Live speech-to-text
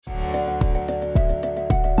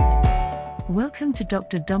Welcome to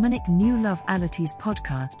Dr. Dominic New Love Allotey's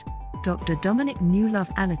podcast. Dr. Dominic New Love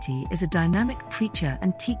Allotey is a dynamic preacher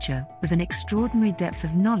and teacher with an extraordinary depth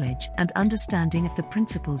of knowledge and understanding of the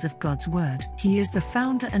principles of God's Word. He is the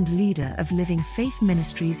founder and leader of Living Faith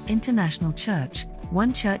Ministries International Church,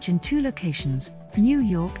 one church in two locations, New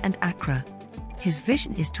York and Accra. His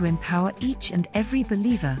vision is to empower each and every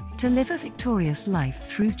believer to live a victorious life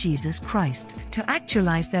through Jesus Christ, to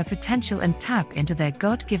actualize their potential and tap into their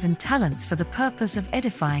God-given talents for the purpose of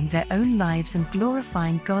edifying their own lives and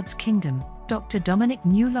glorifying God's kingdom. Dr. Dominic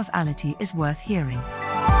New Love Allotey is worth hearing.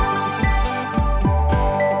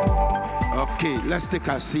 Okay, let's take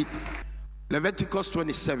our seat. Leviticus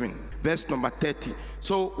 27, verse number 30.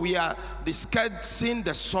 So we are discussing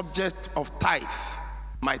the subject of tithe.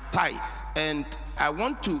 My tithe, and I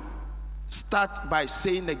want to start by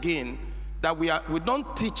saying again that we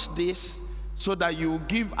don't teach this so that you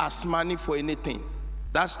give us money for anything.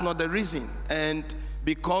 That's not the reason. And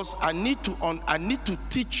because I need to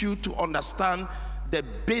teach you to understand the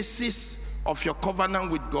basis of your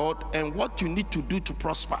covenant with God and what you need to do to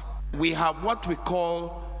prosper. We have what we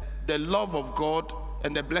call the love of God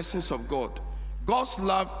and the blessings of God. God's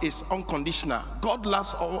love is unconditional. God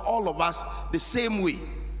loves all of us the same way.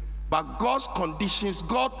 But God's conditions,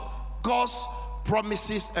 God's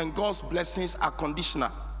promises and God's blessings are conditional.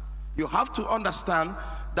 You have to understand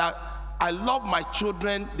that I love my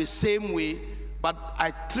children the same way, but I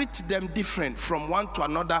treat them different from one to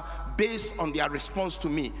another based on their response to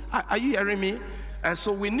me. Are you hearing me? And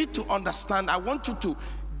so we need to understand. I want you to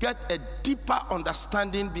get a deeper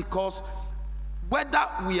understanding, because whether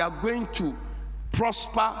we are going to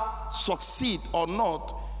prosper, succeed or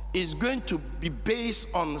not is going to be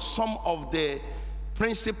based on some of the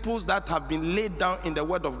principles that have been laid down in the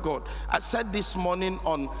Word of God. I said this morning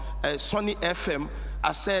on Sunny FM,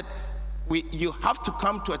 I said you have to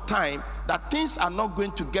come to a time that things are not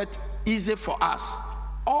going to get easy for us.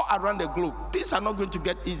 All around the globe, things are not going to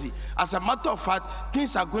get easy. As a matter of fact,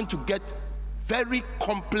 things are going to get very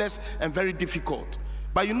complex and very difficult.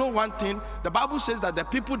 But you know one thing, the Bible says that the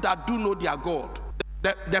people that do know their God,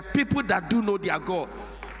 the people that do know their God,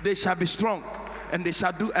 they shall be strong and they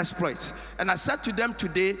shall do exploits. And I said to them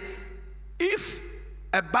today, if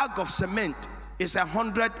a bag of cement is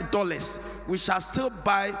 $100, we shall still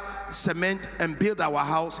buy cement and build our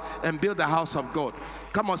house and build the house of God.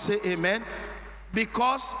 Come on, say amen.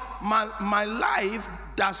 Because my life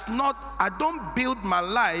I don't build my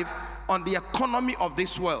life on the economy of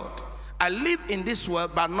this world. I live in this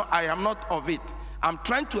world, but I am not of it. I'm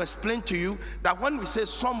trying to explain to you that when we say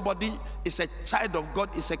somebody is a child of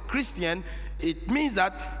God, is a Christian, it means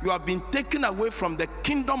that you have been taken away from the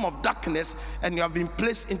kingdom of darkness and you have been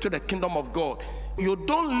placed into the kingdom of God. You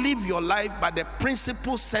don't live your life by the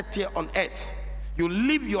principles set here on earth. You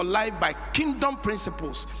live your life by kingdom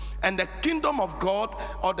principles. And the kingdom of God,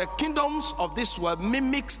 or the kingdoms of this world,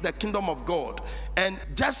 mimics the kingdom of God. And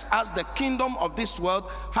just as the kingdom of this world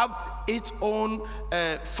have its own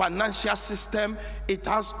financial system, it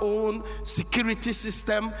has own security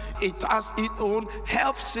system, it has its own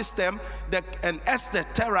health system, and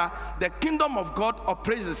etc. The kingdom of God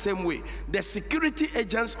operates the same way. The security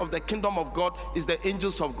agents of the kingdom of God is the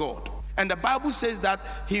angels of God. And the Bible says that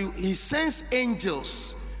he sends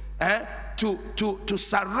angels to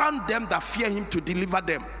surround them that fear him, to deliver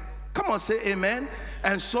them. Come on, say amen.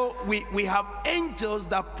 And so we have angels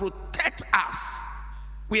that protect us.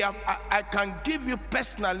 I can give you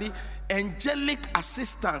personally angelic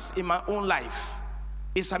assistance in my own life.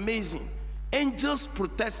 It's amazing. Angels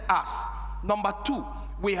protect us. Number two,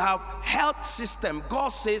 we have health system. God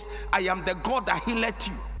says, I am the God that healeth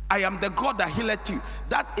you. I am the God that healeth you.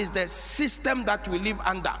 That is the system that we live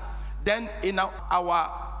under. Then in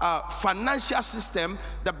our financial system,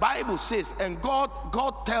 the Bible says, and God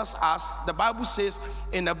tells us, the Bible says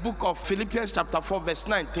in the book of Philippians chapter 4 verse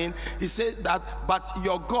 19, he says that, but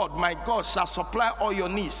your God, my God, shall supply all your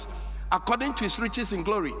needs according to his riches in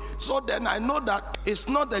glory. So then I know that it's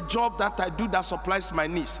not the job that I do that supplies my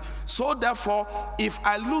needs. So therefore, if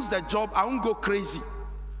I lose the job, I won't go crazy.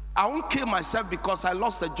 I won't kill myself because I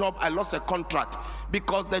lost a job, I lost a contract.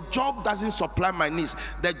 Because the job doesn't supply my needs.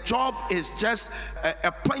 The job is just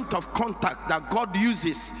a point of contact that God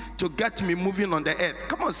uses to get me moving on the earth.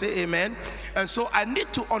 Come on, say amen. And so I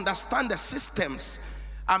need to understand the systems.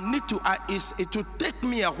 It will take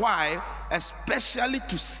me a while, especially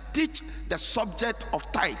to teach the subject of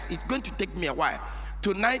tithe. It's going to take me a while.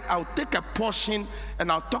 Tonight, I'll take a portion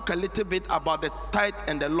and I'll talk a little bit about the tithe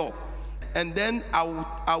and the law. And then I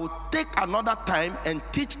will take another time and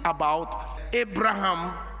teach about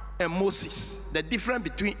Abraham and Moses. The difference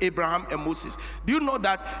between Abraham and Moses. Do you know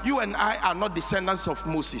that you and I are not descendants of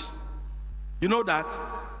Moses? You know that?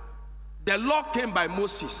 The law came by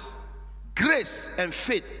Moses. Grace and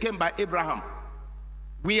faith came by Abraham.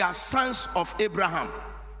 We are sons of Abraham.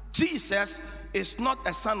 Jesus is not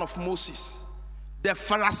a son of Moses. The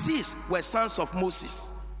Pharisees were sons of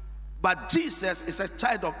Moses. But Jesus is a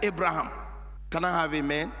child of Abraham. Can I have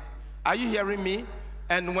amen? Are you hearing me?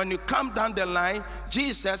 And when you come down the line,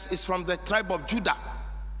 Jesus is from the tribe of Judah.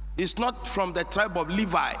 He's not from the tribe of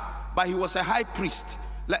Levi, but he was a high priest.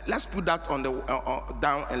 Let's put that on the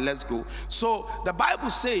down and let's go. So the Bible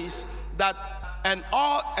says that and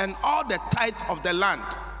all the tithe of the land,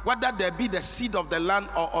 whether there be the seed of the land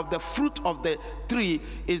or of the fruit of the tree,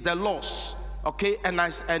 is the Lord's. Okay, and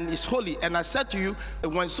it's holy. And I said to you,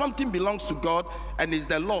 when something belongs to God and is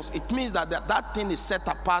the Lord's, it means that that thing is set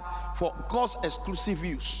apart for God's exclusive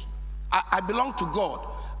use. I belong to God.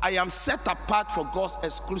 I am set apart for God's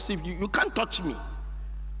exclusive use. You can't touch me.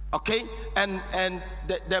 Okay, and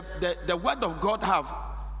the word of God have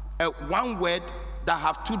one word that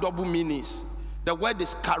have two double meanings. The word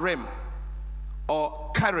is karem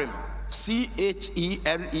or karem,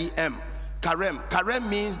 C-H-E-R-E-M. Karem. Karem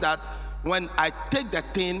means that when I take the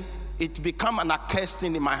thing, it becomes an accursed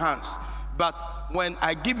thing in my hands. But when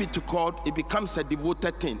I give it to God, it becomes a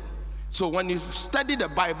devoted thing. So when you study the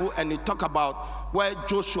Bible and you talk about where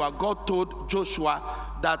God told Joshua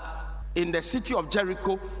that in the city of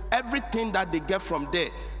Jericho, everything that they get from there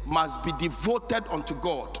must be devoted unto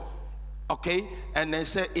God. Okay? And they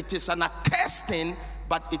say it is an accursed thing,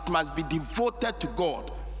 but it must be devoted to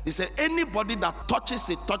God. He said anybody that touches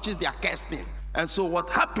it, touches the accursed thing. And so what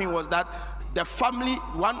happened was that the family,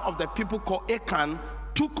 one of the people called Achan,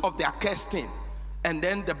 took of the accursed thing. And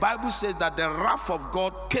then the Bible says that the wrath of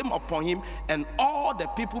God came upon him and all the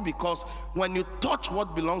people, because when you touch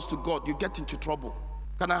what belongs to God, you get into trouble.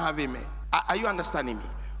 Can I have amen? Are you understanding me?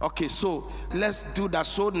 Okay, so let's do that.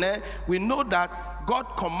 So now we know that God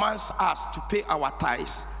commands us to pay our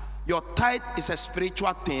tithes. Your tithe is a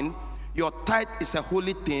spiritual thing. Your tithe is a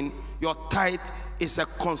holy thing. Your tithe is a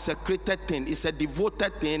consecrated thing. It's a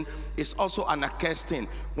devoted thing. It's also an accursed thing.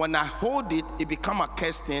 When I hold it, it becomes a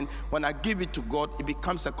cursed thing. When I give it to God, it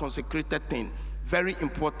becomes a consecrated thing. Very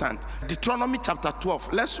important. Deuteronomy chapter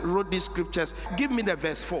 12. Let's read these scriptures. Give me the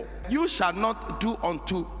verse 4. He shall not do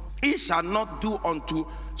unto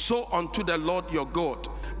so unto the Lord your God,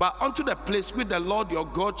 but unto the place which the Lord your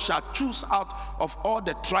God shall choose out of all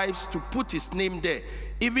the tribes to put his name there,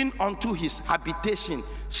 even unto his habitation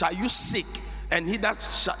shall you seek, and hither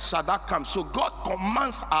shall that come. So God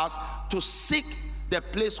commands us to seek the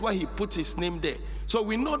place where he put his name there. So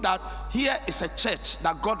we know that here is a church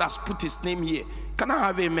that God has put his name here. Can I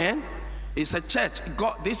have amen? It's a church.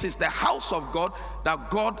 God, this is the house of God that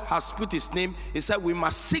God has put his name. He said we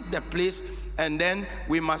must seek the place, and then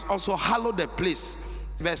we must also hallow the place.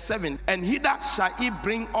 Verse 7. And hither shall he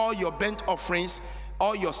bring all your burnt offerings,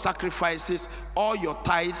 all your sacrifices, all your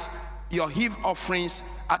tithe, your heave offerings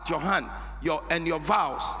at your hand, your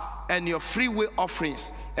vows, and your freewill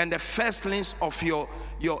offerings, and the firstlings of your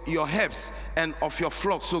herbs and of your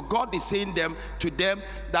flocks. So God is saying to them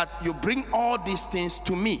that you bring all these things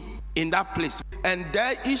to me in that place, and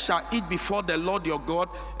there ye shall eat before the Lord your God,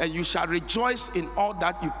 and you shall rejoice in all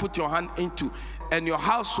that you put your hand into, and your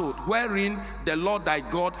household wherein the Lord thy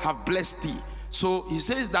God have blessed thee. So he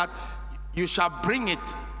says that you shall bring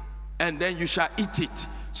it, and then you shall eat it.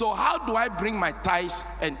 So how do I bring my tithes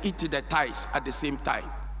and eat the tithes at the same time?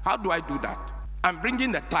 How do I do that? I'm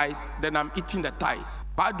bringing the tithe, then I'm eating the tithe.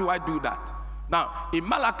 How do I do that? Now in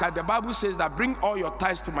Malachi, the Bible says that bring all your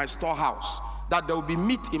tithes to my storehouse, that there will be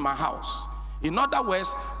meat in my house. In other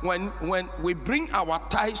words, when we bring our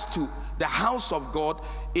tithes to the house of God,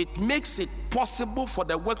 it makes it possible for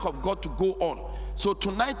the work of God to go on. So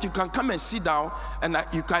tonight you can come and sit down and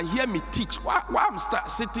you can hear me teach. While I'm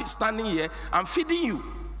standing here, I'm feeding you.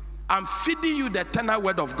 I'm feeding you the eternal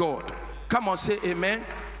word of God. Come on, say amen.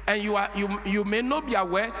 And you may not be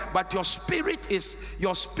aware, but your spirit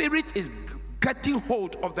is getting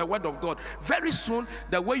hold of the word of God. Very soon,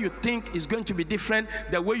 the way you think is going to be different.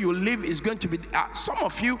 The way you live is going to be. Some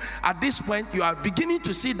of you, at this point, you are beginning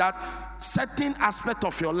to see that certain aspect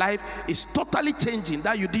of your life is totally changing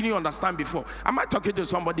that you didn't understand before. Am I talking to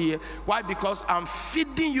somebody here? Why? Because I'm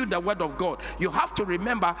feeding you the word of God. You have to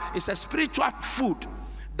remember, it's a spiritual food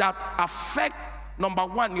that affects, number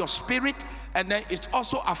one, your spirit, and then it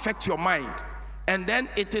also affects your mind. And then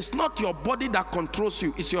it is not your body that controls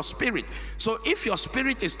you, it's your spirit. So if your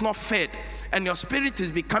spirit is not fed and your spirit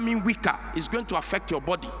is becoming weaker, it's going to affect your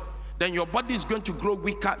body. then your body is going to grow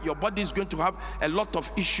weaker. Your body is going to have a lot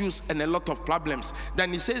of issues and a lot of problems.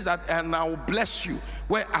 Then he says that, and I will bless you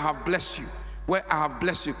where I have blessed you. Where I have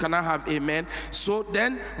blessed you. Can I have amen? So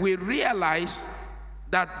then we realize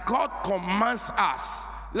that God commands us.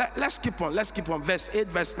 Let's keep on. Verse 8,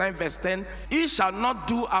 verse 9, verse 10. He shall not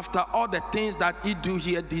do after all the things that he do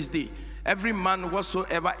here this day. Every man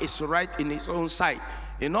whatsoever is right in his own sight.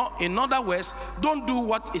 You know, in other words, don't do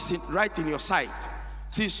what is right in your sight.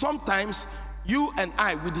 See, sometimes you and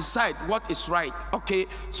I, we decide what is right. Okay,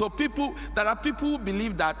 so there are people who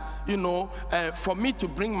believe that, you know, for me to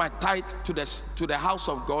bring my tithe to the house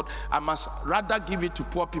of God, I must rather give it to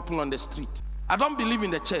poor people on the street. I don't believe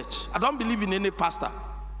in the church. I don't believe in any pastor.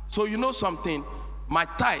 So you know something, my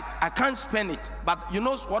tithe, I can't spend it. But you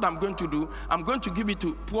know what I'm going to do? I'm going to give it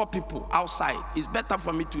to poor people outside. It's better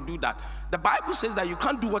for me to do that. The Bible says that you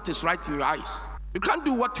can't do what is right in your eyes. You can't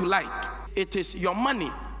do what you like. It is your money,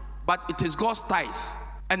 but it is God's tithe,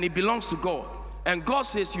 and it belongs to God. And God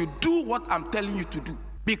says you do what I'm telling you to do,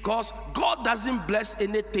 because God doesn't bless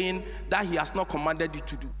anything that he has not commanded you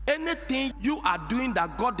to do. Anything you are doing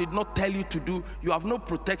that God did not tell you to do, you have no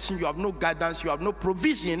protection, you have no guidance, you have no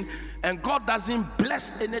provision, and God doesn't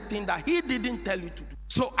bless anything that he didn't tell you to do.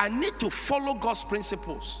 So I need to follow God's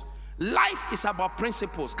principles. Life is about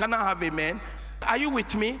principles. Can I have amen? Are you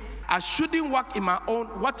with me? I shouldn't walk in my own,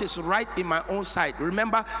 what is right in my own sight.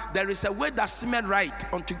 Remember, there is a way that seemeth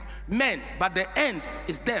right unto men, but the end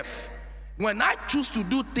is death. When I choose to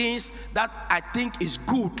do things that I think is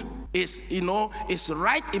good, is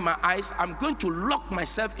right in my eyes, I'm going to lock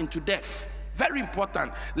myself into death. Very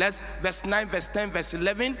important. Let's verse 9, verse 10, verse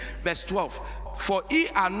 11, verse 12. For ye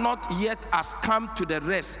are not yet as come to the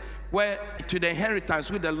rest, where to the inheritance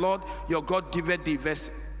which the Lord your God giveth thee. Verse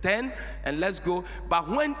 10, and let's go. But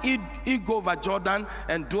when ye go over Jordan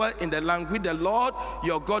and dwell in the land which the Lord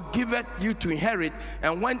your God giveth you to inherit,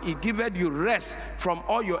 and when he giveth you rest from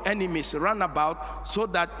all your enemies round about, so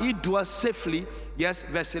that ye dwell safely. Yes,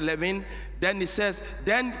 verse 11. Then it says,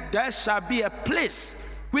 then there shall be a place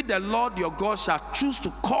which the Lord your God shall choose to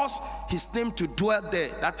cause his name to dwell there.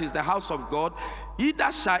 That is the house of God.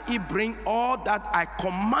 Either shall he bring all that I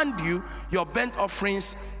command you, your burnt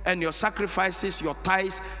offerings and your sacrifices, your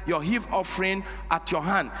tithes, your heave offering at your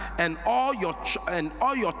hand, and all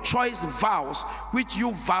your choice vows which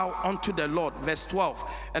you vow unto the Lord. Verse 12.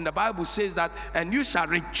 And the Bible says that, and you shall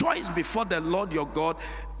rejoice before the Lord your God,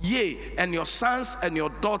 yea, and your sons and your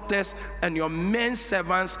daughters and your men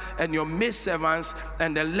servants and your maid servants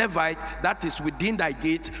and the Levite that is within thy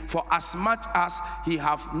gate, for as much as he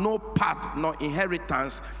have no part nor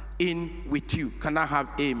inheritance in with you. Can I have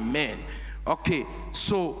amen? Okay,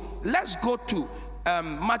 so let's go to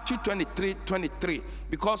Matthew 23,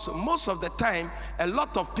 because most of the time a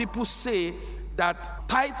lot of people say that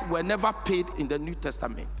tithes were never paid in the New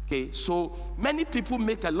Testament. Okay, so many people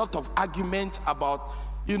make a lot of arguments about,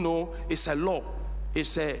 you know, it's a law.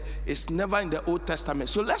 It's never in the Old Testament.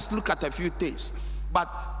 So let's look at a few things.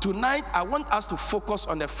 But tonight I want us to focus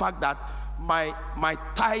on the fact that my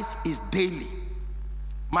tithe is daily.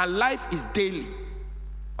 My life is daily.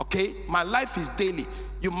 Okay? My life is daily.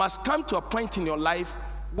 You must come to a point in your life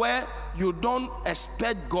where you don't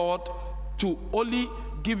expect God to only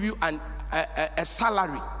give you a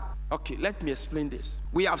salary. Okay, let me explain this.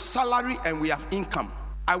 We have salary and we have income.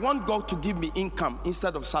 I want God to give me income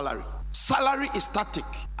instead of salary. Salary is static.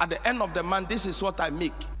 At the end of the month, this is what I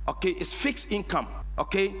make. Okay, it's fixed income.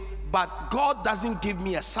 Okay, but God doesn't give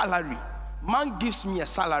me a salary. Man gives me a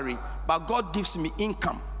salary, but God gives me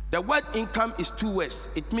income. The word income is two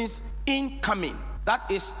words. It means incoming.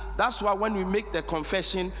 That's why when we make the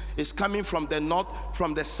confession, it's coming from the north,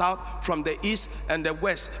 from the south, from the east and the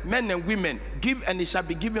west. Men and women, give and it shall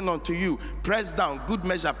be given unto you. Press down, good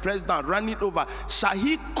measure, press down, run it over. Shall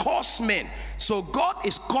he cause men? So God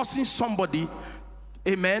is causing somebody,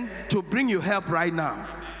 amen, to bring you help right now.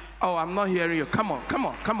 Oh, I'm not hearing you. Come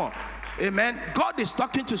on. Amen. God is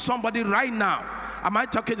talking to somebody right now. Am I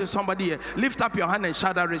talking to somebody here? Lift up your hand and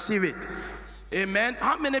shout, I receive it. Amen.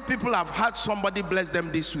 How many people have had somebody bless them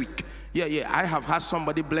this week? Yeah, I have had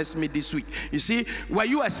somebody bless me this week. You see, were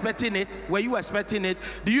you expecting it?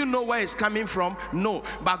 Do you know where it's coming from? No.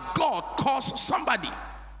 But God caused somebody.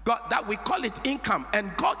 God, that we call it income.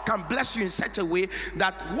 And God can bless you in such a way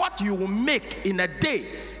that what you will make in a day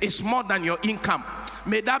is more than your income.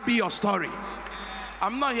 May that be your story.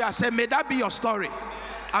 I'm not here. I say, may that be your story.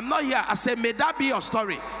 I'm not here. I say, may that be your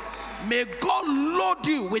story. May God load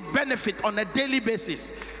you with benefit on a daily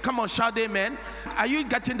basis. Come on, shout amen. Are you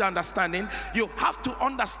getting the understanding? You have to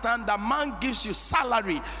understand that man gives you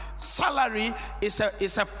salary. salary is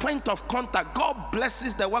a point of contact. God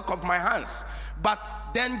blesses the work of my hands. But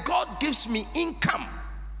then God gives me income.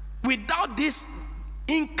 Without this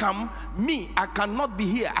income, I cannot be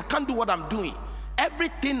here. I can't do what I'm doing.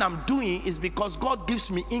 Everything I'm doing is because God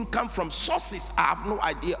gives me income from sources I have no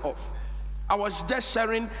idea of. I was just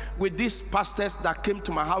sharing with these pastors that came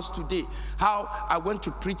to my house today how I went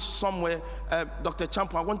to preach somewhere. Dr.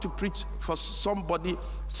 Champo, I went to preach for somebody,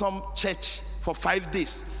 some church for 5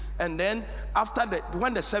 days. And then after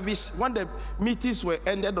when the meetings were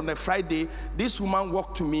ended on a Friday, this woman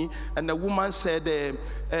walked to me and the woman said,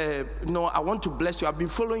 no, I want to bless you. I've been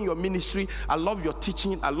following your ministry. I love your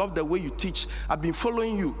teaching. I love the way you teach. I've been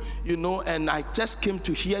following you, and I just came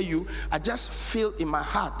to hear you. I just feel in my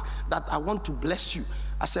heart that I want to bless you.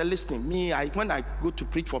 I said, listen, when I go to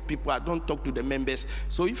preach for people, I don't talk to the members.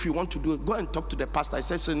 So if you want to do it, go and talk to the pastor. I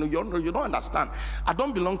said, so, no, you don't understand. I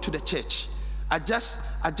don't belong to the church. I just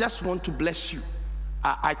want to bless you.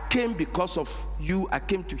 I came because of you. I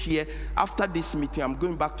came to hear. After this meeting, I'm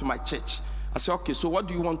going back to my church. I said, okay, so what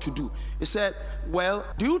do you want to do? He said, well,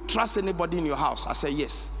 do you trust anybody in your house? I said,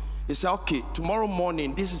 yes. He said, okay, tomorrow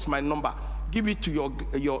morning, this is my number. Give it to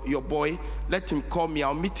your boy. Let him call me.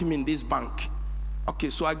 I'll meet him in this bank. Okay,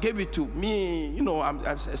 so I gave it to me.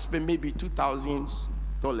 I spent maybe $2,000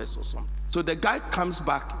 or something. So the guy comes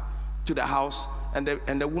back to the house, and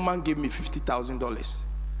the woman gave me $50,000.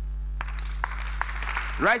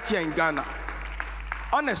 Right here in Ghana.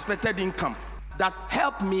 Unexpected income that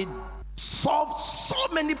helped me solve so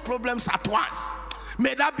many problems at once.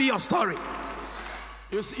 May that be your story.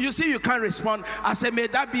 You see, you can't respond. I say, may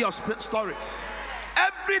that be your story.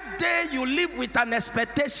 Every day you live with an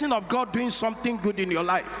expectation of God doing something good in your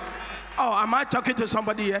life. Oh, am I talking to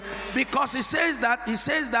somebody here? Because he says that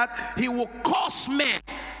he will cause men.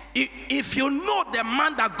 If you know the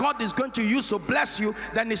man that God is going to use to bless you,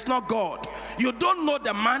 then it's not God. You don't know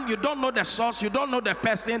the man, you don't know the source, you don't know the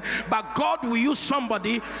person, but God will use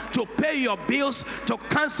somebody to pay your bills, to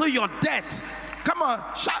cancel your debt. Come on,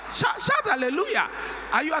 shout hallelujah.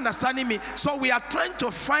 Are you understanding me? So we are trying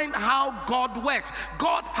to find how God works.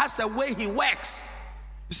 God has a way he works.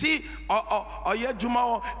 You see, he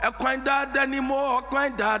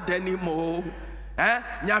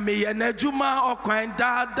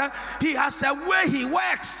has a way he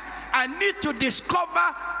works. I need to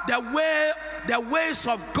discover the ways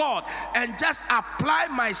of God and just apply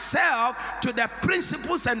myself to the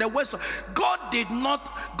principles and the ways of God. Did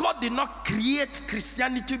not create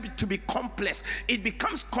Christianity to be complex. It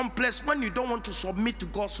becomes complex when you don't want to submit to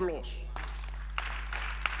God's laws.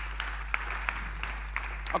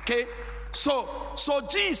 Okay, so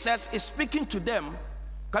Jesus is speaking to them.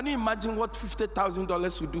 Can you imagine what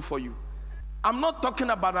 $50,000 will do for you? I'm not talking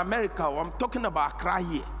about America. I'm talking about Accra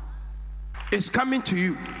here. It's coming to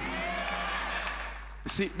you. You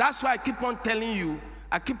see, that's why I keep on telling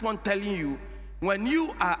you, when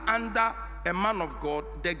you are under a man of God,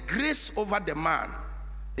 the grace over the man,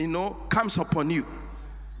 comes upon you.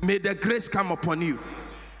 May the grace come upon you.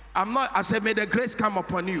 I said, may the grace come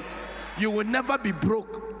upon you. You will never be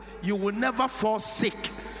broke. You will never fall sick.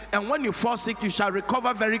 And when you fall sick, you shall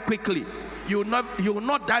recover very quickly. You will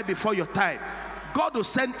not die before your time. God will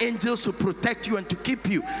send angels to protect you and to keep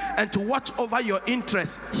you and to watch over your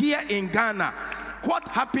interests here in Ghana. What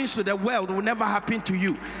happens to the world will never happen to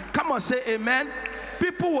you. Come on, say amen.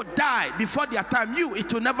 People will die before their time.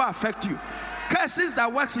 It will never affect you. Curses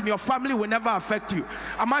that works in your family will never affect you.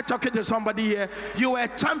 Am I talking to somebody here? You are a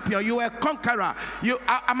champion. You are a conqueror.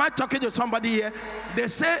 Am I talking to somebody here? They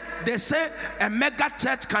say a mega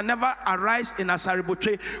church can never arise in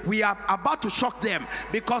Asaribotre. We are about to shock them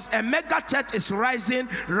because a mega church is rising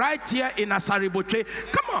right here in Asaribotre.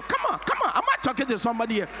 Come on. Am I talking to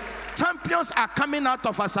somebody here? Champions are coming out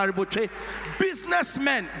of Asaribotre.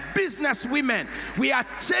 Businessmen, businesswomen. We are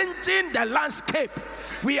changing the landscape.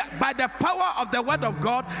 We are, by the power of the word of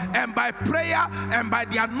God and by prayer and by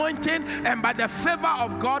the anointing and by the favor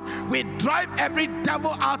of God, we drive every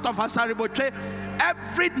devil out of Asaribotre.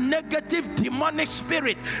 Every negative demonic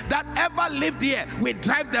spirit that ever lived here, we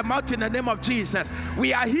drive them out in the name of Jesus.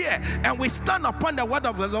 We are here and we stand upon the word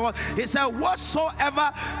of the Lord. He said,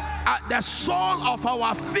 whatsoever the sole of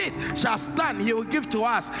our feet shall stand, he will give to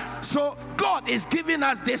us. So God is giving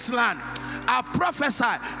us this land. I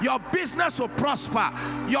prophesy, your business will prosper.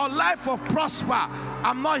 Your life will prosper.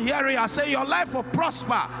 I'm not hearing. I say your life will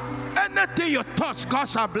prosper. Anything you touch, God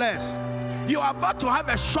shall bless. You are about to have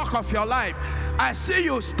a shock of your life. I see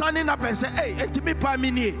you standing up and say, hey,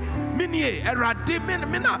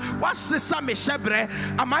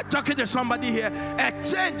 am I talking to somebody here? A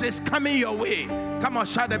change is coming your way. Come on,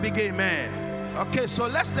 shout a big amen. Okay, so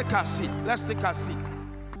let's take our seat. Let's take our seat.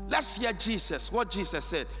 Let's hear Jesus, what Jesus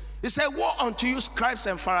said. He said, woe unto you, scribes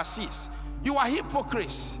and Pharisees. You are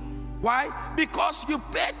hypocrites. Why? Because you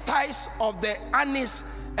pay tithes of the anise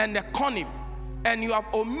and the cunning, and you have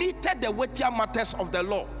omitted the weightier matters of the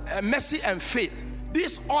law, mercy and faith.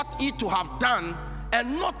 This ought ye to have done,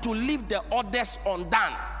 and not to leave the others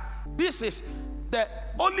undone. This is the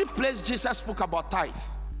only place Jesus spoke about tithe.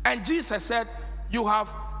 And Jesus said, you have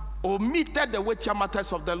omitted the weightier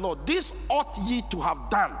matters of the law. This ought ye to have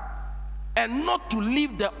done, and not to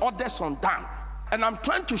leave the others undone. And I'm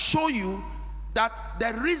trying to show you that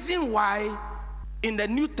the reason why in the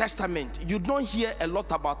New Testament you don't hear a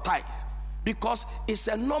lot about tithe, because it's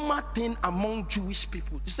a normal thing among Jewish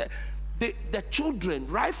people. The children,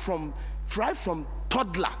 right from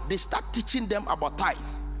toddler, they start teaching them about tithe.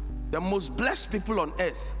 The most blessed people on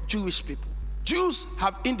earth, Jewish people. Jews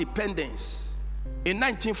have independence in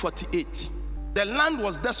 1948. The land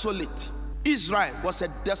was desolate. Israel was a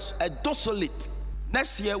desolate.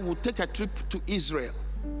 Next year we'll take a trip to Israel.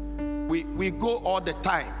 We go all the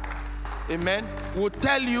time. Amen. We'll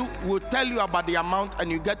tell you about the amount,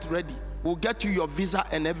 and you get ready. We'll get you your visa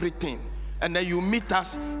and everything. And then you meet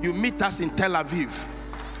us in Tel Aviv.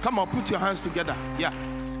 Come on, put your hands together. Yeah.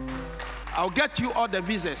 I'll get you all the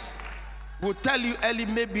visas. We'll tell you early,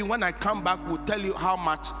 maybe when I come back, we'll tell you how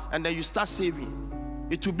much, and then you start saving.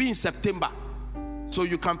 It will be in September, so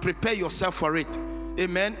you can prepare yourself for it.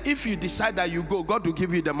 Amen. If you decide that you go, God will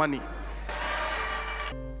give you the money.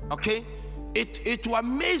 Okay? It will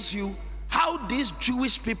amaze you how these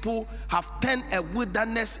Jewish people have turned a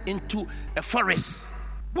wilderness into a forest.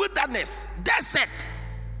 Wilderness, desert.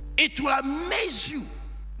 It will amaze you.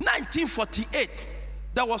 1948,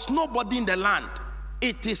 there was nobody in the land.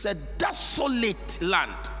 It is a desolate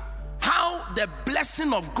land. How the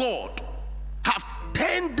blessing of God have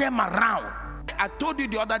turned them around. I told you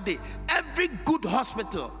the other day, every good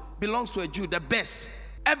hospital belongs to a Jew, the best.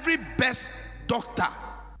 Every best doctor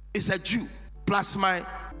is a Jew. Plus my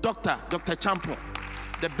doctor, Dr. Champion,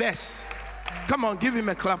 the best. Come on, give him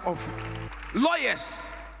a clap of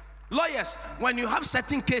lawyers. When you have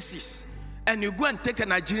certain cases and you go and take a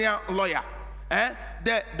Nigerian lawyer,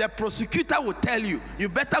 the prosecutor will tell you, you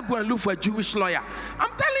better go and look for a Jewish lawyer. I'm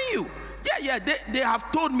telling you. Yeah, they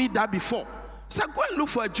have told me that before. So go and look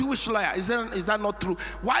for a Jewish lawyer. Is that not true?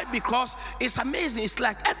 Why? Because it's amazing. It's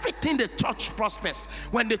like everything they touch prospers.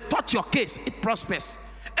 When they touch your case, it prospers.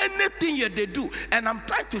 Anything they do. And I'm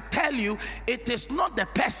trying to tell you, it is not the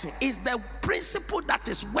person, it's the principle that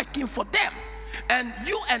is working for them. And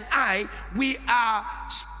you and I, we are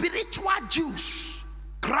spiritual Jews.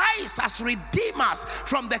 Christ has redeemed us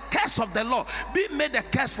from the curse of the law, being made a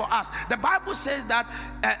curse for us. The Bible says that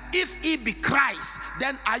if he be Christ,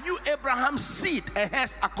 then are you Abraham's seed,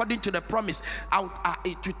 heirs according to the promise.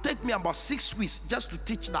 It will take me about 6 weeks just to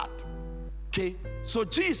teach that. Okay, so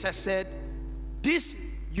Jesus said, this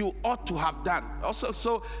you ought to have done. Also,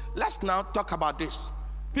 so let's now talk about this.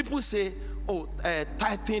 People say,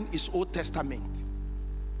 tithing is Old Testament.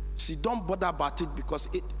 See, don't bother about it because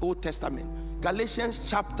it's Old Testament. Galatians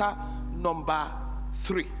chapter number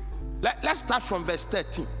 3. Let's start from verse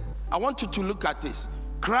 13. I want you to look at this.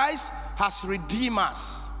 Christ has redeemed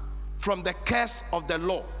us from the curse of the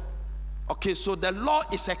law. Okay, so the law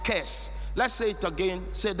is a curse. Let's say it again.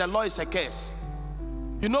 Say the law is a curse.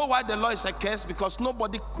 You know why the law is a curse? Because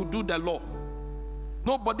nobody could do the law.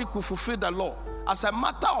 Nobody could fulfill the law. As a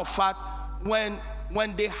matter of fact, when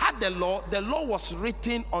they had the law was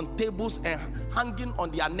written on tables and hanging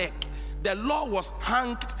on their neck. The law was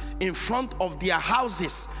hanged in front of their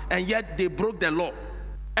houses, and yet they broke the law.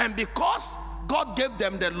 And because God gave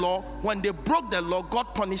them the law, when they broke the law,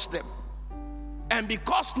 God punished them. And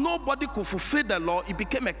because nobody could fulfill the law, it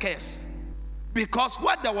became a curse. Because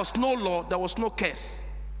where there was no law, there was no curse.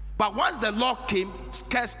 But once the law came,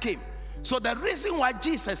 curse came. So the reason why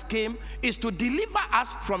Jesus came is to deliver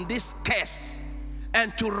us from this curse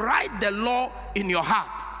and to write the law in your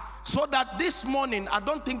heart. So that this morning, I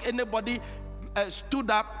don't think anybody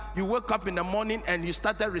stood up, you woke up in the morning and you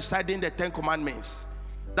started reciting the 10 Commandments.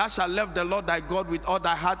 Thou shalt love the Lord thy God with all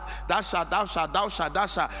thy heart. Thou shalt.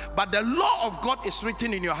 But the law of God is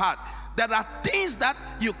written in your heart. There are things that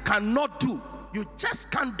you cannot do. You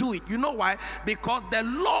just can't do it. You know why? Because the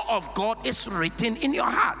law of God is written in your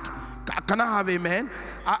heart. Can I have amen?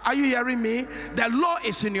 Are you hearing me? The law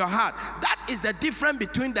is in your heart. That is the difference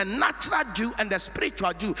between the natural Jew and the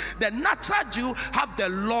spiritual Jew. The natural Jew have the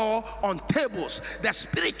law on tables. The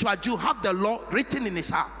spiritual Jew have the law written in his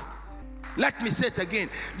heart. Let me say it again.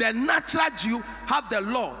 The natural Jew have the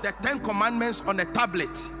law, the 10 Commandments on a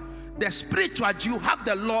tablet. The spiritual Jew have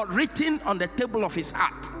the law written on the table of his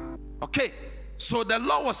heart. Okay, so the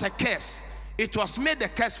law was a curse. It was made a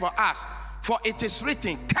curse for us. For it is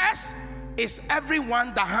written, curse is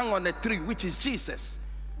everyone that hung on a tree, which is Jesus.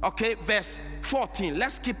 Okay, verse 14.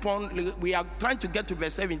 Let's keep on. We are trying to get to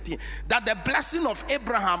verse 17. That the blessing of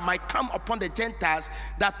Abraham might come upon the Gentiles,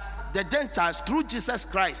 that the Gentiles through Jesus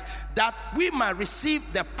Christ, that we might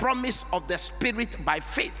receive the promise of the Spirit by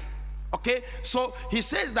faith. Okay, so he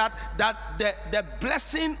says that the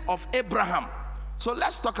blessing of Abraham. So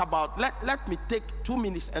let's talk about, let me take 2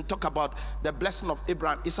 minutes and talk about the blessing of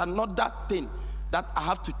Abraham. It's another thing that I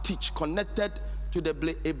have to teach connected to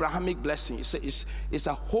the Abrahamic blessing. It's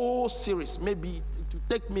a whole series. Maybe it will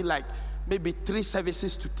take me like maybe 3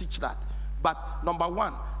 services to teach that. But number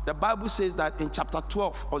one, the Bible says that in chapter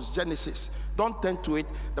 12 of Genesis, don't turn to it.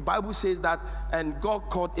 The Bible says that, and God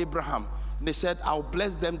called Abraham. They said, I'll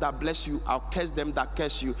bless them that bless you, I'll curse them that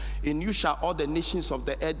curse you. In you shall all the nations of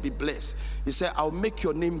the earth be blessed. He said, I'll make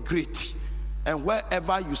your name great, and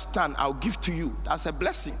wherever you stand, I'll give to you. That's a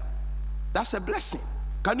blessing. That's a blessing.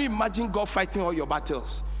 Can you imagine God fighting all your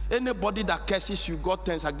battles? Anybody that curses you, God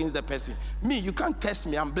turns against the person. Me, you can't curse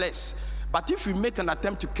me, I'm blessed. But if you make an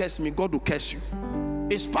attempt to curse me, God will curse you.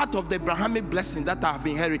 It's part of the Abrahamic blessing that I have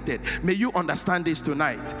inherited. May you understand this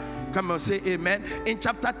tonight. Come on, say amen. In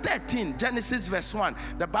chapter 13, Genesis verse 1,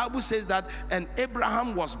 the Bible says that, and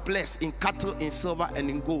Abraham was blessed in cattle, in silver, and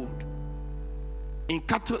in gold. In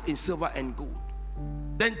cattle, in silver, and gold.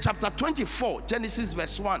 Then chapter 24, Genesis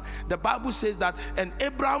verse 1, the Bible says that, and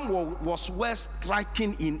Abraham was well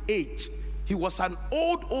striking in age. He was an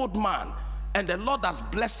old man, and the Lord has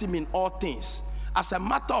blessed him in all things. As a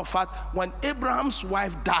matter of fact, when Abraham's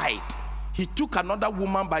wife died, he took another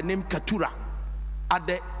woman by name Keturah at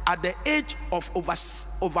the age of over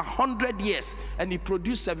 100 years, and he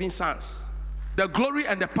produced 7 sons. The glory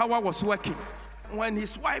and the power was working. When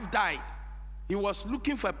his wife died, he was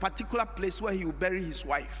looking for a particular place where he would bury his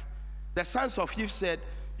wife. The sons of Eve said,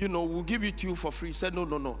 we'll give it to you for free. He said,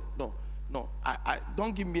 no. I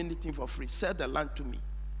don't give me anything for free. Sell the land to me.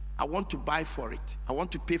 I want to buy for it. I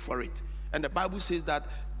want to pay for it. And the Bible says that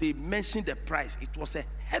they mentioned the price. It was a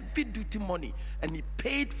heavy duty money, and he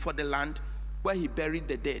paid for the land where he buried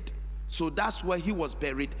the dead. So that's where he was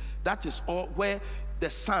buried. That is all where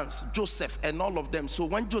the sons, Joseph and all of them. So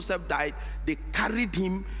when Joseph died, they carried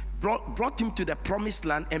him, brought him to the promised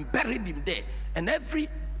land and buried him there. And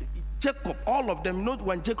Jacob, all of them,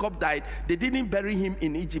 when Jacob died, they didn't bury him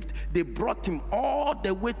in Egypt. They brought him all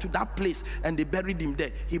the way to that place and they buried him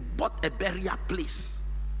there. He bought a burial place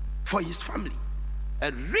for his family.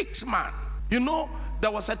 A rich man. There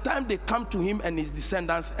was a time they come to him and his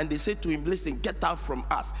descendants and they say to him, listen, get out from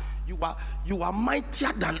us. You are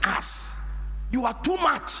mightier than us. You are too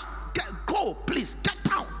much. Go, please, get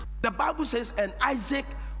out. The Bible says, and Isaac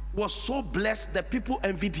was so blessed that people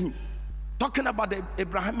envied him. Talking about the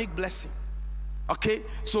Abrahamic blessing. Okay,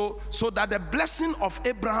 so that the blessing of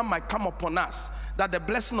Abraham might come upon us. That the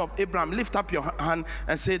blessing of Abraham, lift up your hand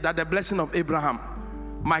and say that the blessing of Abraham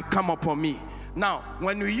might come upon me. Now,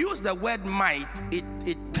 when we use the word might,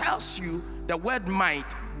 it tells you, the word might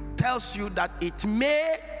tells you that it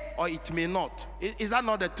may or it may not. Is that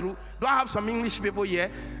not the truth? Do I have some English people here?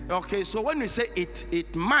 Okay, so when we say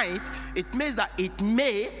it might, it means that it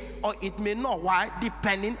may or it may not. Why?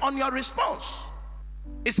 Depending on your response.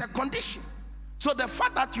 It's a condition. So the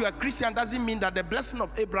fact that you are Christian doesn't mean that the blessing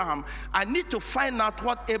of Abraham, I need to find out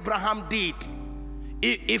what Abraham did.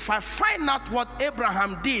 If I find out what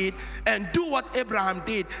Abraham did and do what Abraham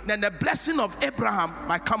did, then the blessing of Abraham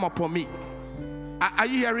might come upon me. Are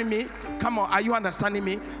you hearing me? Come on, are you understanding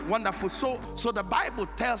me? Wonderful. So the Bible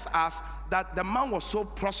tells us that the man was so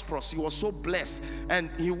prosperous, he was so blessed, and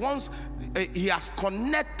he has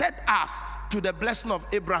connected us to the blessing of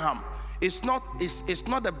Abraham. It's not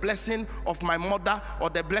the blessing of my mother or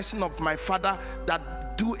the blessing of my father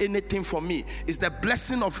that do anything for me. It's the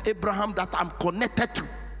blessing of Abraham that I'm connected to.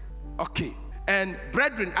 Okay. And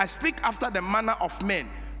brethren, I speak after the manner of men,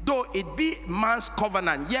 though it be man's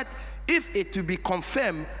covenant, yet if it to be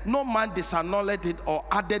confirmed, no man disannulled it or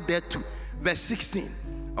added thereto. Verse 16.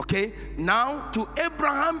 Okay. Now to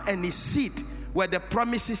Abraham and his seed were the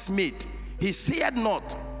promises made. He said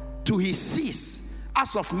not to his seed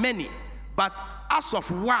as of many, but as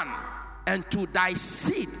of one, and to thy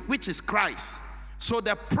seed, which is Christ. So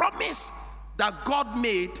the promise that God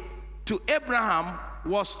made to Abraham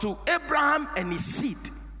was to Abraham and his seed.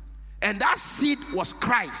 And that seed was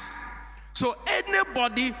Christ. So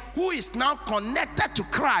anybody who is now connected to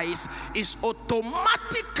Christ is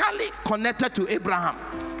automatically connected to Abraham.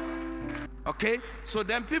 Okay, so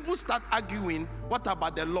then people start arguing, what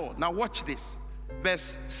about the law? Now watch this,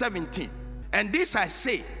 verse 17. And this I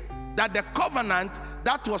say, that the covenant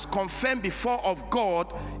that was confirmed before of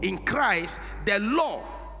God in Christ, the law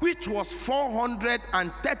which was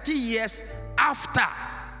 430 years after,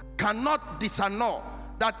 cannot disannul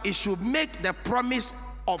that it should make the promise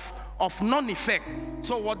of non-effect.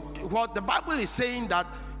 So what the Bible is saying, that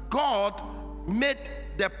God made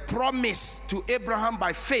the promise to Abraham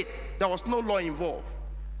by faith. There was no law involved.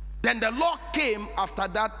 Then the law came after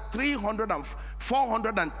that,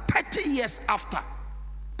 430 years after.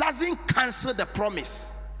 Doesn't cancel the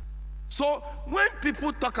promise. So when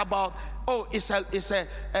people talk about, oh,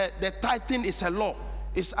 the tithing is a law,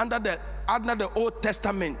 it's under the Old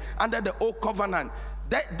Testament, under the Old Covenant,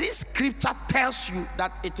 this scripture tells you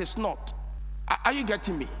that it is not. Are you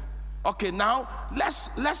getting me? Okay, now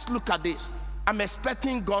let's look at this. I'm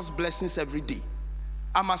expecting God's blessings every day.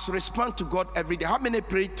 I must respond to God every day. How many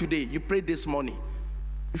prayed today? You prayed this morning.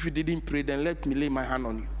 If you didn't pray, then let me lay my hand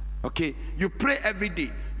on you. Okay, you pray every day.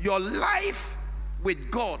 Your life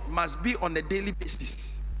with God must be on a daily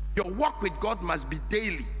basis. Your walk with God must be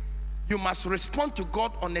daily. You must respond to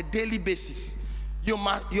God on a daily basis.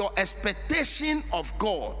 Your expectation of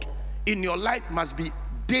God in your life must be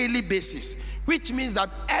daily basis, which means that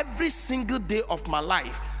every single day of my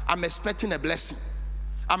life, I'm expecting a blessing.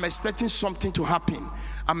 I'm expecting something to happen.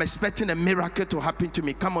 I'm expecting a miracle to happen to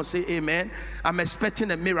me. Come on, say amen. I'm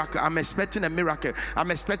expecting a miracle. I'm expecting a miracle.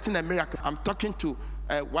 I'm expecting a miracle. I'm talking to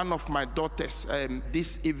one of my daughters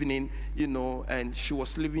this evening, and she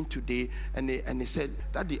was leaving today, and they said,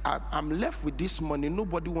 Daddy, I'm left with this money.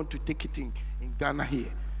 Nobody want to take it in Ghana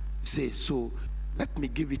here. He said, so let me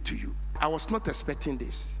give it to you. I was not expecting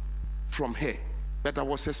this from her, but I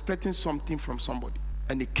was expecting something from somebody,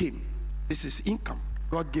 and it came. This is income.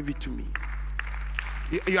 God gave it to me.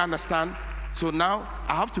 You understand? So now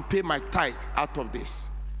I have to pay my tithe out of this.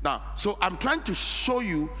 Now, so I'm trying to show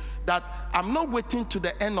you that I'm not waiting to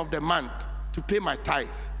the end of the month to pay my tithe.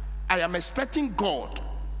 I am expecting God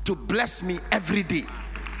to bless me every day.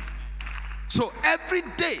 So every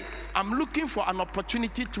day I'm looking for an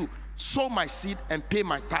opportunity to sow my seed and pay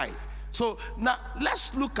my tithe. So now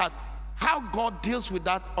let's look at how God deals with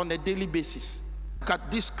that on a daily basis. Look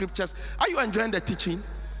at these scriptures. Are you enjoying the teaching?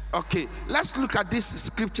 Okay, let's look at these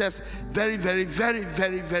scriptures very, very, very,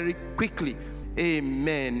 very, very quickly.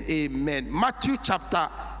 Amen. Amen. Matthew chapter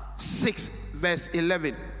 6, verse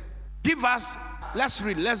 11. Give us, let's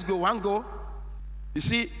read, let's go, one go. You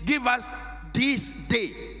see, give us this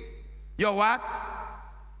day your what?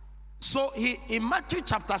 So in Matthew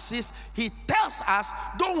chapter 6, he tells us,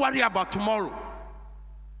 don't worry about tomorrow.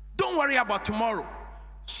 Don't worry about tomorrow.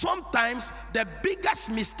 Sometimes the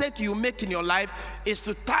biggest mistake you make in your life is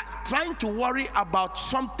trying to worry about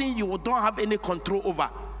something you don't have any control over.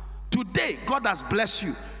 Today, God has blessed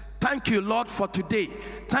you. Thank you, Lord, for today.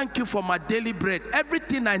 Thank you for my daily bread.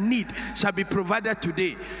 Everything I need shall be provided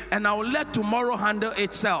today, and I will let tomorrow handle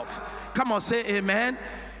itself. Come on, say amen.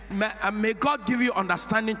 May God give you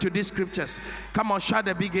understanding to these scriptures. Come on, shout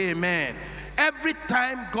a big amen. Every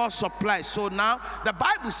time God supplies. So now the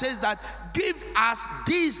Bible says that give us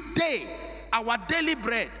this day our daily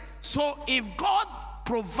bread. So if God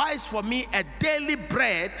provides for me a daily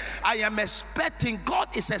bread, I am expecting, God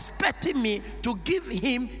is expecting me to give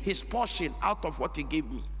him his portion out of what he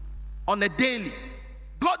gave me on a daily.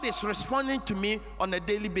 God is responding to me on a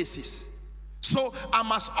daily basis. So I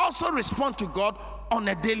must also respond to God on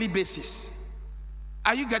a daily basis.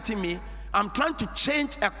 Are you getting me? I'm trying to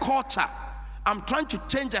change a culture. I'm trying to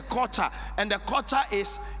change a culture, and the culture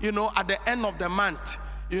is, at the end of the month,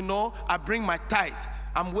 I bring my tithe.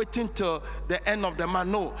 I'm waiting till the end of the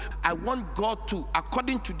month. No, I want God to,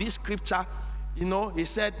 according to this scripture, he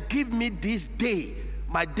said, give me this day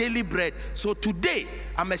my daily bread. So today,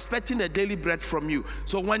 I'm expecting a daily bread from you.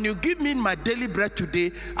 So when you give me my daily bread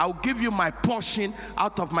today, I'll give you my portion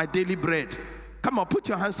out of my daily bread. Come on, put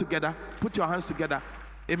your hands together. Put your hands together.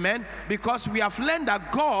 Amen. Because we have learned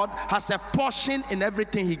that God has a portion in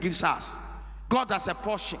everything he gives us. God has a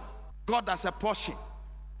portion. God has a portion.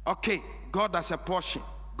 Okay. God has a portion.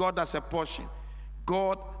 God has a portion.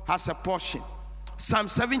 God has a portion. Psalm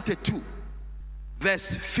 72,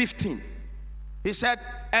 verse 15. He said,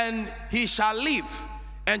 and he shall live,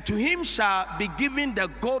 and to him shall be given the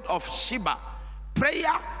gold of Sheba.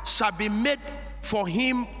 Prayer shall be made for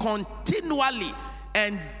him continually,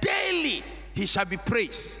 and daily he shall be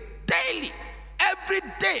praised. Daily. Every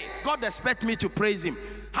day, God expects me to praise him.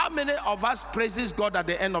 How many of us praises God at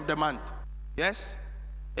the end of the month? Yes?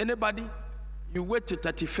 Anybody? You wait till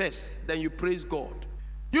 31st, then you praise God.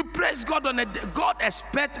 You praise God on a day. God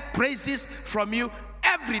expects praises from you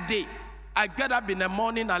every day. I get up in the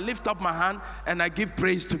morning, I lift up my hand, and I give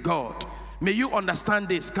praise to God. May you understand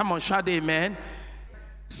this. Come on, shout amen.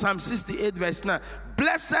 Psalm 68 verse 9.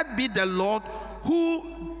 Blessed be the Lord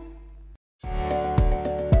who...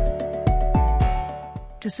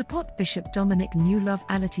 To support Bishop Dominic New Love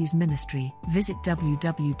Allotey's ministry, visit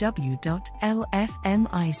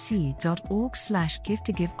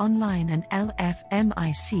www.lfmic.org/give-to-give online and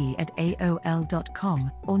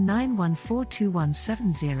lfmic@aol.com or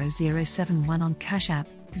 914217007 on Cash App,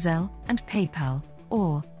 Zelle, and PayPal,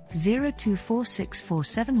 or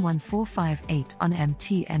 0246471458 on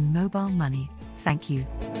MTN Mobile Money. Thank you.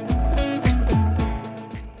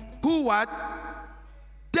 Who what?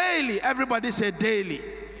 Daily. Everybody say daily.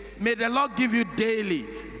 May the Lord give you daily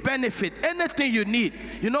benefit. Anything you need.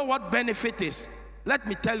 You know what benefit is? Let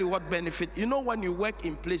me tell you what benefit. You know when you work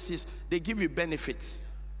in places, they give you benefits.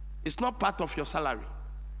 It's not part of your salary.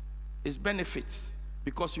 It's benefits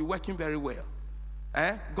because you're working very well.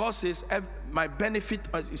 God says my benefit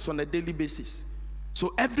is on a daily basis.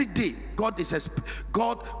 So every day, God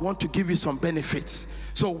wants to give you some benefits.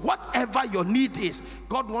 So whatever your need is,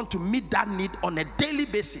 God wants to meet that need on a daily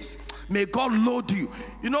basis. May God load you.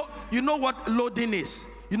 You know what loading is?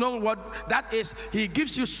 You know what that is? He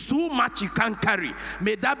gives you so much you can't carry.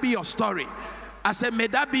 May that be your story. I said, may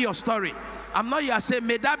that be your story. I'm not here. I say,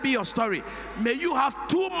 may that be your story. May you have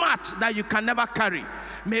too much that you can never carry.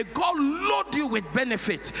 May God load you with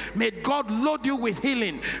benefit. May God load you with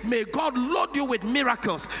healing. May God load you with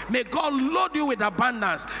miracles. May God load you with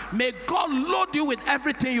abundance. May God load you with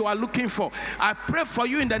everything you are looking for. I pray for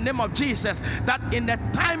you in the name of Jesus that in the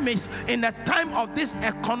time of this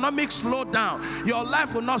economic slowdown, your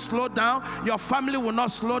life will not slow down. Your family will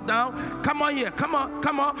not slow down. Come on here. Come on.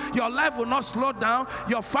 Your life will not slow down.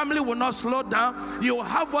 Your family will not slow down. You will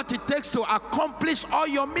have what it takes to accomplish all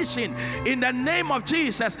your mission. In the name of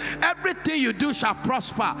Jesus. Everything you do shall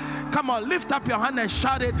prosper. Come on, lift up your hand and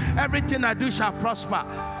shout it. Everything I do shall prosper.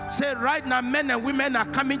 Say right now, men and women are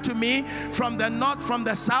coming to me from the north, from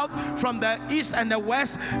the south, from the east and the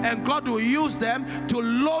west, and God will use them to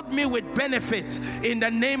load me with benefits in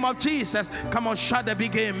the name of Jesus. Come on, shout a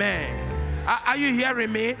big amen. Are you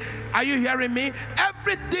hearing me? Are you hearing me?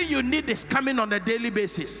 Everything you need is coming on a daily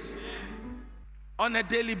basis. On a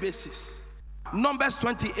daily basis. Numbers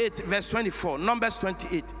 28 verse 24. Numbers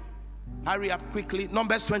 28. Hurry up quickly.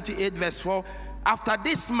 Numbers 28 verse 4. After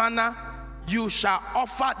this manner you shall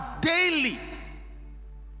offer daily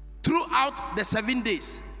throughout the 7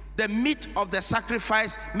 days the meat of the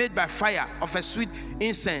sacrifice made by fire of a sweet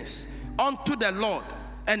incense unto the Lord,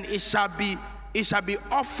 and it shall be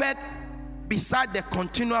offered beside the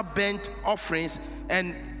continual burnt offerings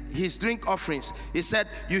and his drink offerings. He said,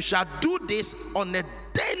 you shall do this on a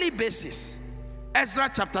daily basis.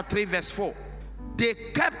 Ezra chapter 3 verse 4. They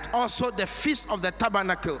kept also the feast of the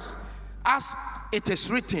tabernacles, as it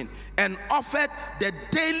is written, and offered the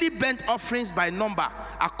daily burnt offerings by number,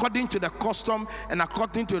 according to the custom and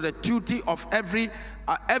according to the duty of every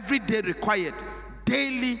day required.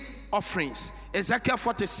 Daily offerings. Ezekiel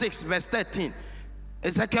 46 verse 13.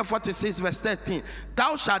 Ezekiel 46 verse 13.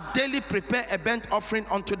 Thou shalt daily prepare a burnt offering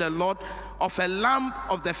unto the Lord of a lamb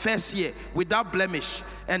of the first year without blemish,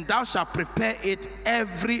 and thou shalt prepare it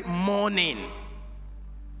every morning.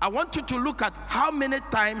 I want you to look at how many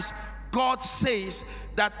times God says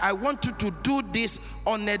that I want you to do this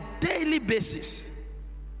on a daily basis.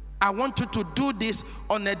 I want you to do this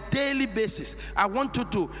on a daily basis. I want you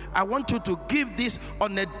to give this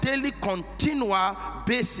on a daily continual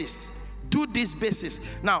basis. Do this basis.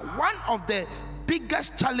 Now, one of the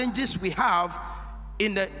biggest challenges we have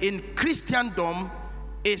in Christendom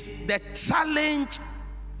is the challenge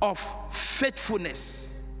of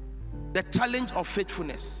faithfulness. The challenge of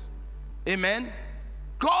faithfulness. Amen.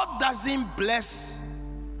 God doesn't bless,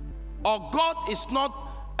 or God is not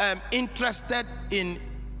interested in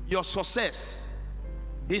your success.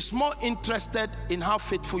 He's more interested in how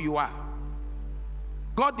faithful you are.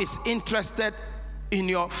 God is interested in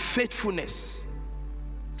your faithfulness.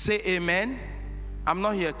 Say amen. I'm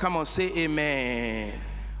not here. Come on, say amen.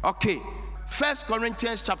 Okay. 1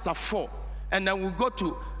 Corinthians chapter 4. And then we'll go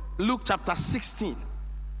to Luke chapter 16.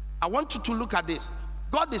 I want you to look at this.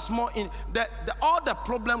 God is more in all the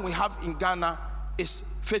problem we have in Ghana is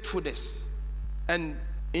faithfulness and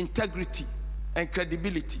integrity and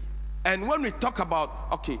credibility. And when we talk about,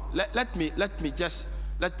 okay, let me just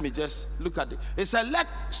look at it. It said, let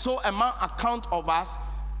so a man account of us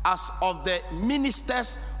as of the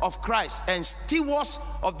ministers of Christ and stewards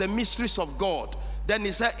of the mysteries of God. Then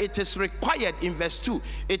he said, it is required in verse 2.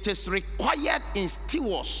 It is required in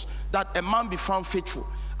stewards that a man be found faithful.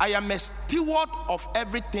 I am a steward of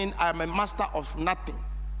everything. I am a master of nothing.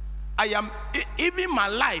 I am, even my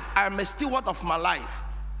life, I am a steward of my life.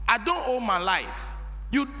 I don't own my life.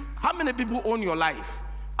 How many people own your life?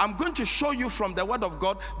 I'm going to show you from the word of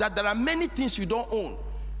God that there are many things you don't own.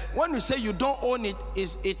 When we say you don't own it,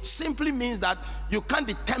 it simply means that you can't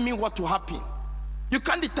determine what will happen. You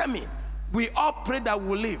can't determine. We all pray that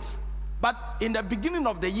we'll live. But in the beginning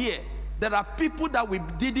of the year, there are people that we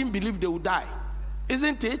didn't believe they would die.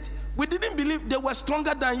 Isn't it? We didn't believe they were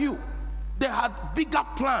stronger than you. They had bigger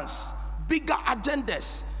plans, bigger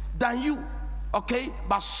agendas than you. Okay?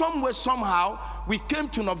 But somewhere, somehow, we came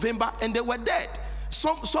to November and they were dead.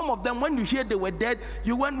 Some of them, when you hear they were dead,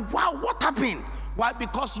 you went, wow, what happened? Why?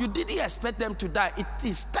 Because you didn't expect them to die. It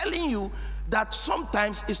is telling you that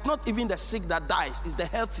sometimes it's not even the sick that dies, it's the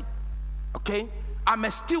healthy. Okay? I'm a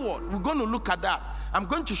steward. We're going to look at that. I'm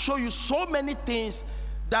going to show you so many things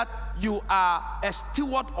that you are a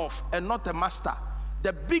steward of and not a master.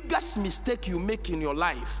 The biggest mistake you make in your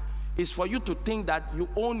life is for you to think that you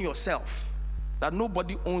own yourself, that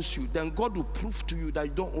nobody owns you. Then God will prove to you that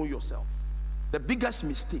you don't own yourself. The biggest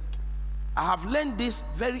mistake. I have learned this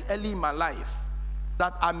very early in my life,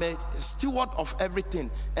 that I'm a steward of everything.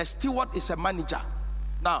 A steward is a manager.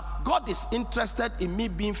 Now, God is interested in me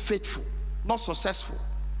being faithful, not successful.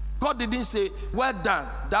 God didn't say, well done,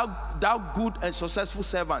 thou good and successful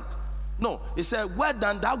servant. No, he said, well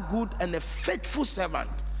done, thou good and a faithful servant.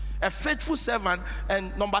 A faithful servant.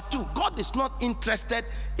 And number two, God is not interested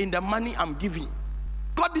in the money I'm giving.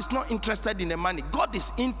 God is not interested in the money. God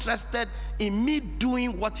is interested in me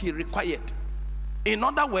doing what he required. In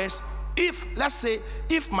other words, let's say,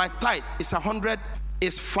 if my tithe is 100,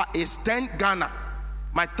 is 10 Ghana,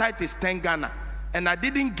 my tithe is 10 Ghana, and I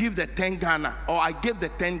didn't give the 10 Ghana, or I gave the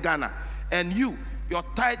 10 Ghana, and your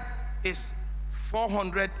tithe is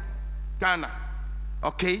 400 Ghana,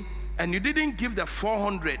 okay, and you didn't give the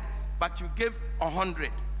 400, but you gave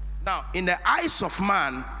 100. Now, in the eyes of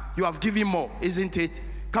man, you have given more, isn't it?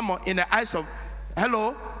 Come on, in the eyes of,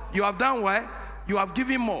 hello, you have done what? You have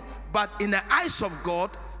given more. But in the eyes of God,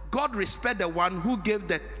 God respects the one who gave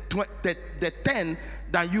the 10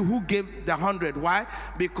 than you who gave the 100. Why?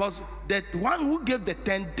 Because the one who gave the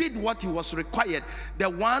 10 did what he was required. The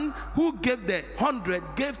one who gave the 100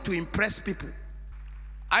 gave to impress people.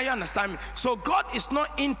 Are you understand me? So God is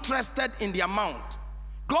not interested in the amount.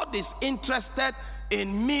 God is interested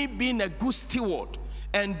in me being a good steward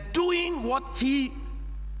and doing what he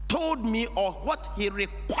told me or what he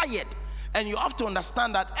required. And you have to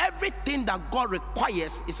understand that everything that God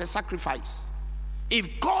requires is a sacrifice.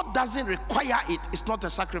 If God doesn't require it, it's not a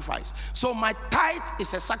sacrifice. So my tithe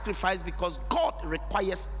is a sacrifice because God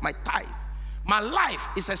requires my tithe. My life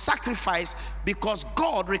is a sacrifice because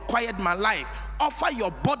God required my life. Offer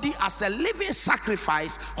your body as a living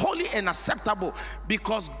sacrifice, holy and acceptable,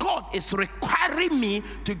 because God is requiring me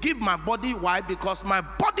to give my body. Why? Because my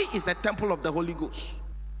body is the temple of the Holy Ghost.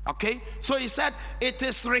 Okay? So he said, it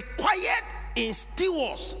is required in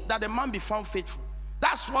stewards that a man be found faithful.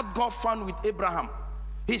 That's what God found with Abraham.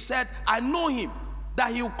 He said, I know him,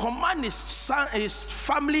 that he will command his son, his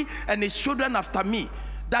family and his children after me,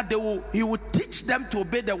 that he will teach them to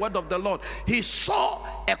obey the word of the Lord. He saw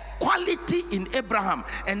a quality in Abraham,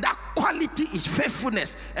 and that quality is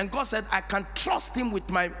faithfulness. And God said, I can trust him with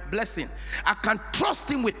my blessing. I can trust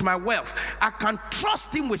him with my wealth. I can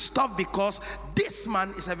trust him with stuff because this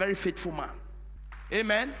man is a very faithful man.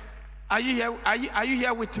 Amen. Are you here? Are you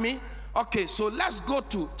here with me? Okay, so let's go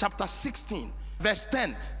to chapter 16, verse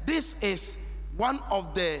 10. This is one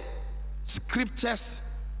of the scriptures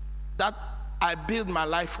that I build my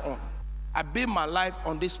life on. I build my life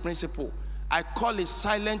on this principle. I call it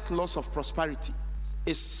silent loss of prosperity.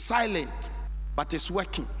 It's silent, but it's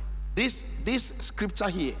working. This scripture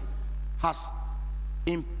here has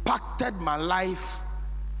impacted my life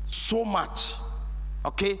so much.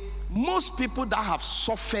 Okay? Most people that have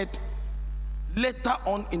suffered later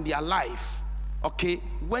on in their life, okay,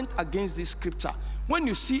 went against this scripture. When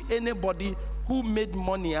you see anybody who made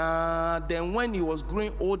money, then when he was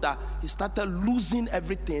growing older, he started losing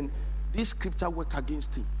everything, this scripture worked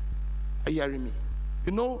against him. Are you hearing me?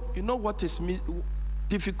 You know what is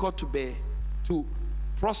difficult to bear? To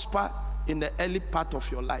prosper in the early part of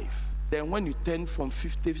your life. Then when you turn from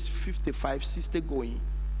 50, 55, 60 going,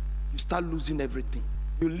 you start losing everything.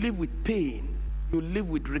 You live with pain. You live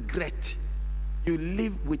with regret. You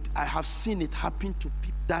live with, I have seen it happen to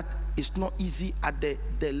people that it's not easy at the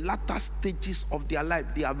latter stages of their life.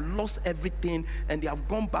 They have lost everything and they have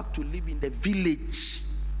gone back to live in the village.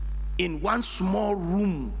 in one small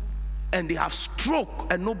room and they have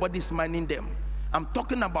stroke and nobody's minding them. I'm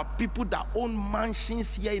talking about people that own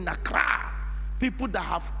mansions here in Accra. People that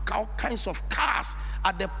have all kinds of cars.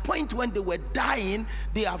 At the point when they were dying,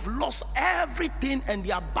 they have lost everything and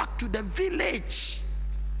they are back to the village.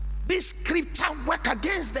 This scripture work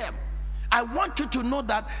against them. I want you to know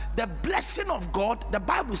that the blessing of God, the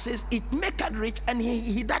Bible says, it maketh rich and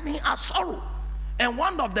he doesn't have sorrow. And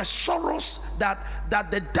one of the sorrows that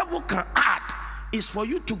the devil can add is for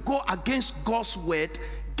you to go against God's word,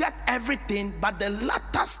 get everything, but the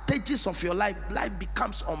latter stages of your life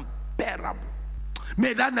becomes unbearable.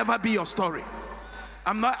 May that never be your story.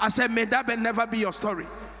 I said, may that never be your story.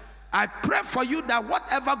 I pray for you that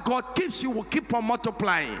whatever God gives you will keep on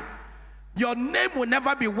multiplying. Your name will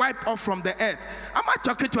never be wiped off from the earth. Am I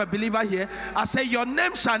talking to a believer here? I say your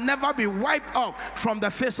name shall never be wiped off from the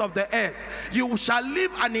face of the earth. You shall leave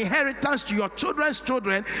an inheritance to your children's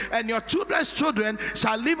children, and your children's children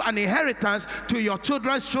shall leave an inheritance to your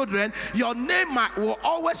children's children. Your name will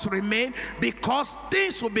always remain, because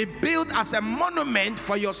things will be built as a monument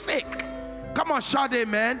for your sake. Come on, shout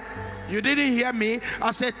amen. You didn't hear me.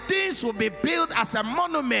 I said things will be built as a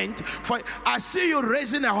monument for. I see you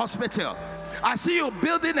raising a hospital. I see you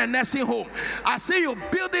building a nursing home. I see you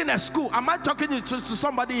building a school. Am I talking to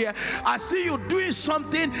somebody here? I see you doing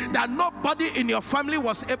something that nobody in your family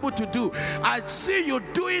was able to do. I see you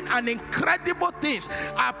doing an incredible things.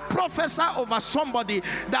 I prophesy over somebody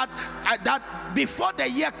that before the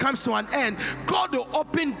year comes to an end, God will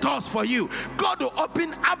open doors for you. God will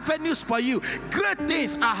open avenues for you. Great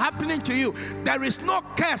things are happening to you. There is no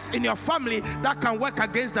curse in your family that can work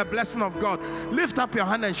against the blessing of God. Lift up your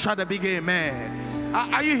hand and shout a big amen.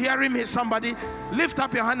 Are you hearing me, somebody? Lift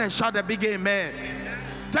up your hand and shout a big amen.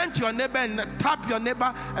 Turn to your neighbor and tap your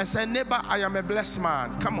neighbor and say, neighbor, I am a blessed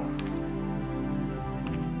man. Come on.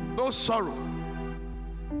 No sorrow.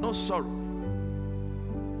 No sorrow.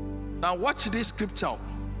 Now watch this scripture.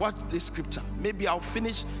 Watch this scripture. Maybe I'll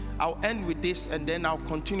end with this and then I'll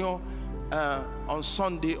continue on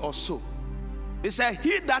Sunday or so. It said,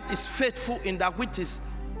 he that is faithful in that which is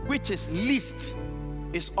least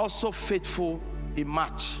is also faithful in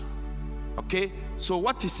much. Okay, so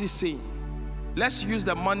what is he saying? Let's use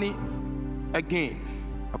the money again.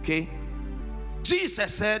 Okay,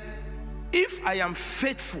 Jesus said, if I am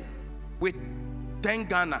faithful with 10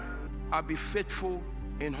 Ghana, I'll be faithful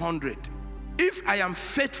in 100. If I am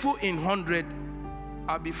faithful in 100,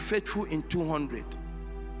 I'll be faithful in 200.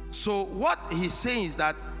 So what he's saying is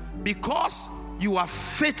that because you are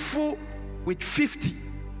faithful with 50,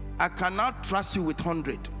 I cannot trust you with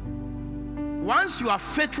 100. Once you are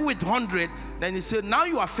faithful with 100, then he said, now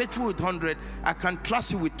you are faithful with 100, I can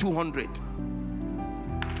trust you with 200.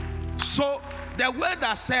 So the word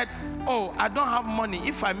that said, oh, I don't have money.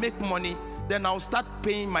 If I make money, then I'll start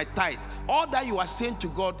paying my tithe. All that you are saying to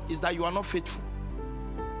God is that you are not faithful.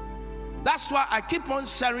 That's why I keep on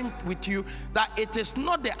sharing with you that it is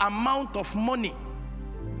not the amount of money.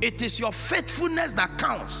 It is your faithfulness that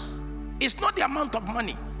counts. It's not the amount of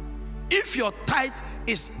money. If your tithe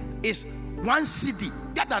is 1 CD,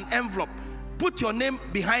 get an envelope, put your name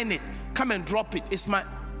behind it, come and drop it. It's my,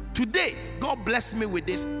 today, God bless me with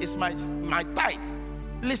this. It's my tithe.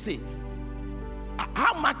 Listen,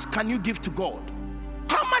 how much can you give to God?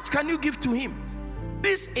 How much can you give to him?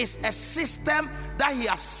 This is a system that he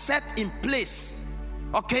has set in place.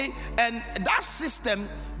 Okay? And that system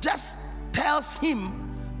just tells him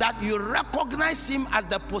that you recognize him as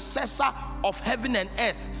the possessor of heaven and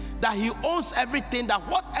earth. That he owns everything, that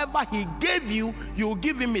whatever he gave you, you will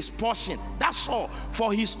give him his portion. That's all.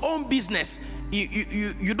 For his own business,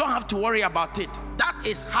 you don't have to worry about it. That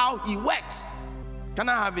is how he works. Can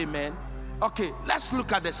I have amen? Okay, let's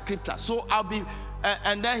look at the scripture. So I'll be,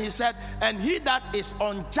 and then he said, and he that is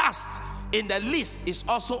unjust in the least is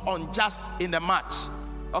also unjust in the much.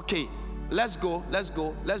 Okay, let's go.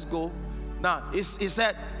 Now, he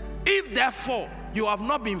said, if therefore you have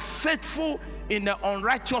not been faithful in the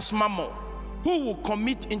unrighteous mammon, who will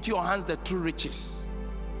commit into your hands the true riches?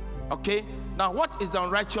 Okay, now what is the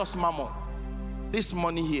unrighteous mammon? This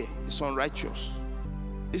money here is unrighteous.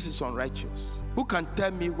 This is unrighteous. Who can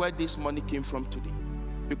tell me where this money came from today?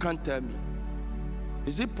 You can't tell me.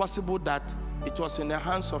 Is it possible that it was in the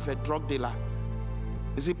hands of a drug dealer?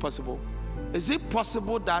 Is it possible? Is it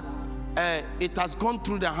possible that it has gone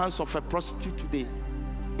through the hands of a prostitute today?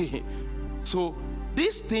 So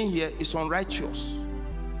this thing here is unrighteous.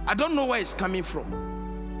 I don't know where it's coming from.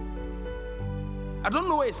 I don't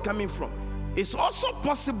know where it's coming from. It's also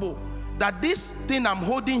possible that this thing I'm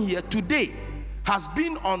holding here today has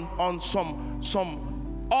been on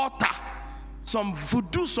some altar some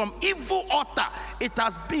voodoo, some evil altar. It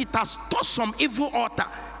has touched some evil altar.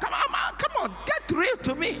 Come on, get real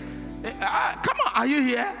to me. Come on, are you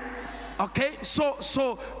here? Okay,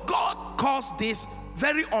 so God calls this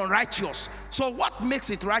very unrighteous. So what makes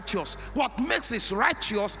it righteous? What makes it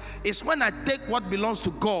righteous is when I take what belongs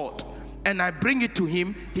to God and I bring it to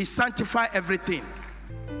Him, He sanctifies everything.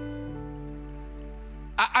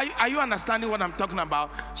 Are you understanding what I'm talking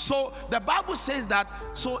about? So the Bible says that,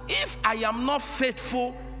 so if I am not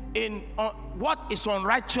faithful in what is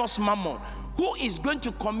unrighteous mammon, who is going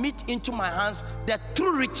to commit into my hands the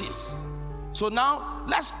true riches? So now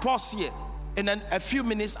let's pause here. In a few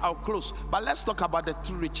minutes I'll close. But let's talk about the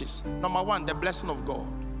true riches. Number one, the blessing of God.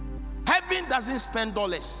 Heaven doesn't spend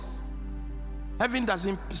dollars. Heaven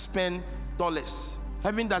doesn't spend dollars.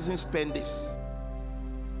 Heaven doesn't spend this.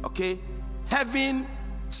 Okay? Heaven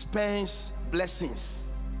spends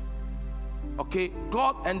blessings. Okay?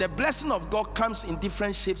 God, and the blessing of God comes in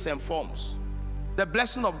different shapes and forms. The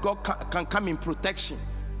blessing of God can come in protection,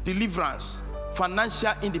 deliverance,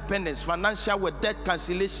 financial independence, financial with debt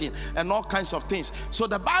cancellation, and all kinds of things. So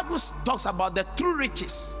the Bible talks about the true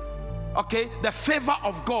riches. Okay? The favor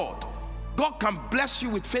of God. God can bless you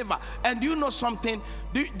with favor. And do you know something?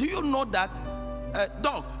 Do you know that,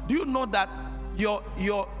 dog? Do you know that your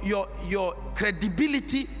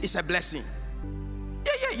credibility is a blessing?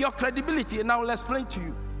 Yeah, your credibility. And now I'll explain to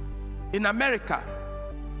you. In America,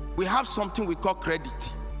 we have something we call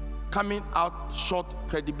credit. Coming out short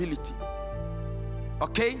credibility.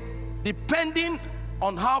 Okay? Depending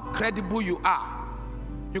on how credible you are,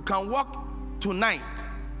 you can walk tonight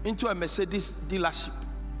into a Mercedes dealership.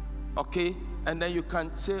 Okay? And then you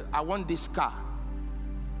can say, I want this car.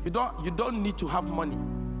 You don't need to have money.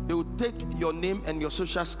 They will take your name and your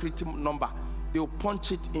social security number. They will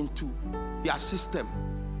punch it into their system.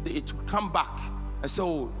 It will come back and say,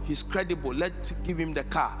 oh, he's credible. Let's give him the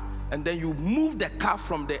car. And then you move the car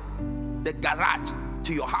from the garage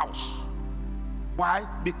to your house. Why?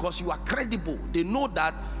 Because you are credible. They know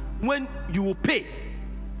that when you will pay.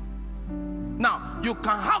 Now, you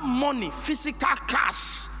can have money, physical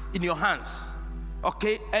cash in your hands.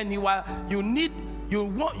 Okay? And you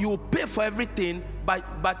will pay for everything,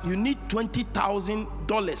 but you need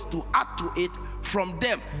 $20,000 to add to it from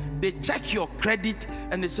them. They check your credit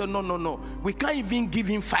and they say, no. We can't even give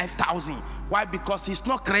him $5,000. Why? Because he's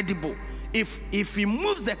not credible. If he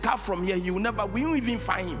moves the car from here, we won't even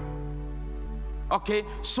find him. Okay,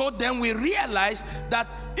 so then we realize that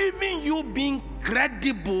even you being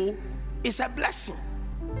credible is a blessing.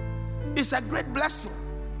 It's a great blessing.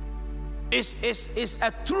 It's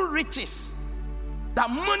a true riches that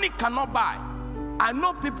money cannot buy. I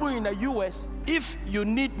know people in the US, if you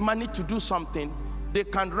need money to do something, they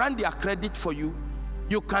can run their credit for you.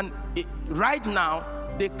 You can, right now,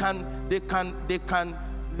 they can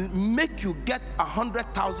make you get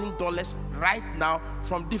 $100,000 right now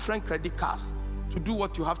from different credit cards to do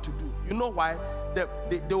what you have to do. You know why? They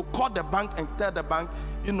will call the bank and tell the bank,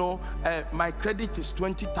 my credit is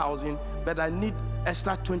 20,000, but I need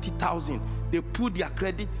extra 20,000. They put their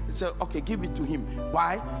credit and say, okay, give it to him.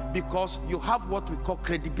 Why? Because you have what we call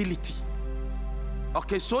credibility.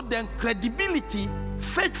 Okay, so then credibility,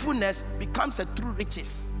 faithfulness becomes a true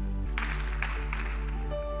riches.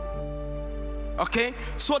 Okay,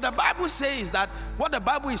 so the Bible says that, what the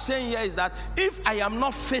Bible is saying here is that if I am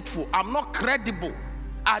not faithful, I'm not credible,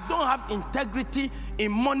 I don't have integrity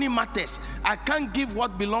in money matters, I can't give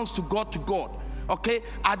what belongs to God. Okay,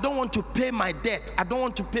 I don't want to pay my debt, I don't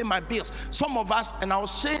want to pay my bills. Some of us, and I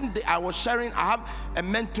was sharing, I have a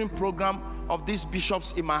mentoring program of these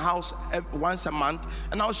bishops in my house once a month,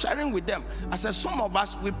 and I was sharing with them. I said, some of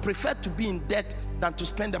us, we prefer to be in debt than to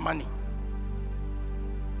spend the money.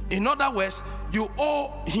 In other words, you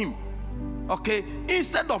owe him. Okay?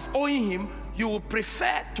 Instead of owing him, you will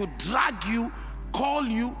prefer to drag you, call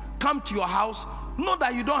you, come to your house, know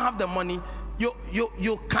that you don't have the money. You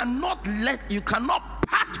cannot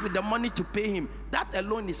part with the money to pay him. That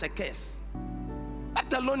alone is a curse.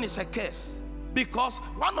 That alone is a curse. Because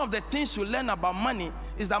one of the things you learn about money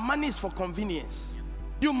is that money is for convenience.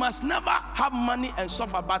 You must never have money and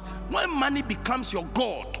suffer. But when money becomes your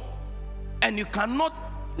God and you cannot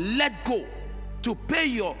let go to pay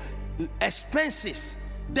your expenses,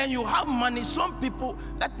 then you have money. Some people,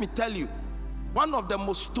 let me tell you, one of the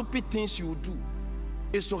most stupid things you do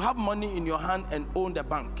is to have money in your hand and own the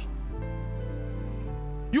bank.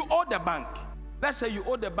 You owe the bank. Let's say you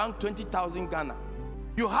owe the bank 20,000 Ghana.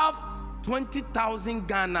 You have 20,000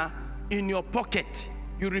 Ghana in your pocket.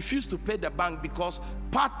 You refuse to pay the bank because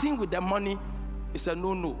parting with the money is a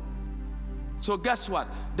no-no. So guess what?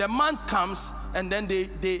 The man comes and then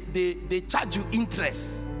they charge you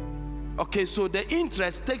interest. Okay, so the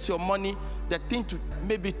interest takes your money, the thing to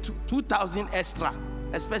maybe 2,000 extra.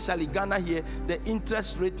 Especially Ghana here, the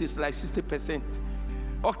interest rate is like 60%.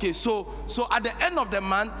 Okay, so at the end of the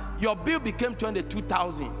month, your bill became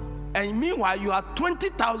 22,000. And meanwhile, you have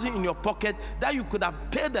 20,000 in your pocket that you could have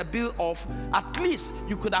paid the bill off. At least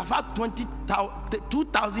you could have had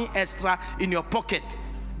 2,000 extra in your pocket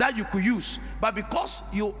that you could use. But because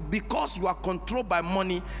you are controlled by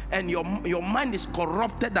money and your mind is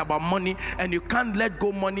corrupted about money, and you can't let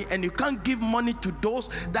go money, and you can't give money to those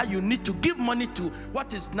that you need to give money to,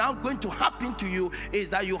 what is now going to happen to you is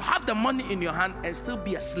that you have the money in your hand and still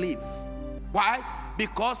be a slave. Why?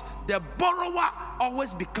 Because the borrower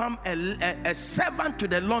always become a servant to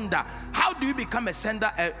the lender. How do you become a servant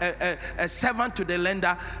to the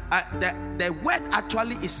lender? The word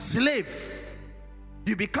actually is slave.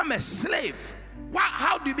 You become a slave.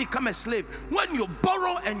 How do you become a slave? When you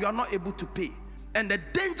borrow and you are not able to pay. And the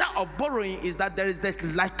danger of borrowing is that there is that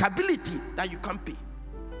liability that you can't pay.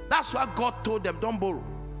 That's why God told them, don't borrow.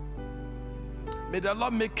 May the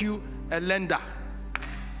Lord make you a lender.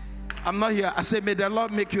 I'm not here. I say, may the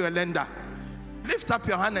Lord make you a lender. Lift up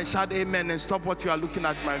your hand and shout amen and stop what you are looking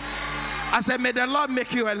at, my friend. I say, may the Lord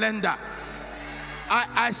make you a lender.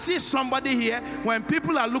 I see somebody here, when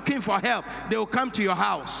people are looking for help, they will come to your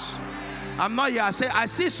house. I'm not here. I say, I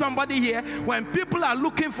see somebody here, when people are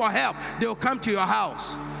looking for help, they will come to your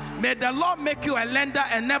house. May the Lord make you a lender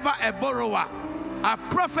and never a borrower. I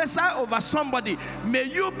prophesy over somebody. May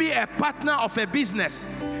you be a partner of a business,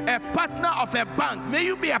 a partner of a bank. May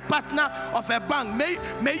you be a partner of a bank. May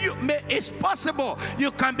it's possible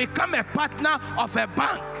you can become a partner of a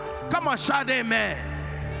bank. Come on, shout amen.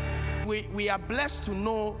 We are blessed to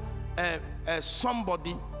know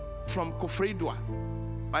somebody from Kofredua.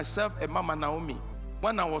 Myself and Mama Naomi.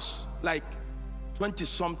 When I was like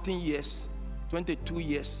 20-something years, 22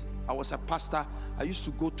 years, I was a pastor. I used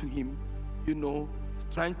to go to him,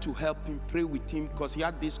 trying to help him, pray with him, because he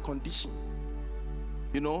had this condition.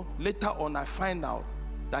 Later on I find out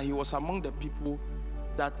that he was among the people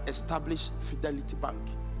that established Fidelity Bank.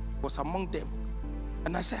 He was among them.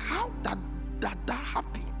 And I said, how that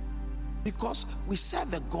happened? Because we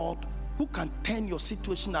serve a God who can turn your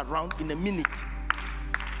situation around in a minute.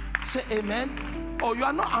 Say amen. Oh, you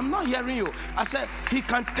are not, I'm not hearing you. I said, he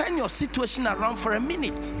can turn your situation around for a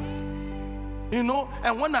minute.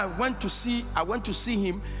 And when I went to see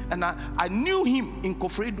him, and I knew him in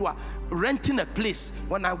Kofredua, renting a place.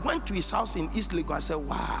 When I went to his house in East Lagos, I said,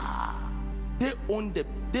 wow, they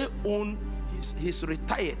own he's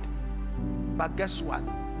retired. But guess what?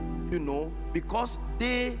 Because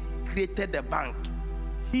they created the bank,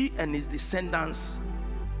 he and his descendants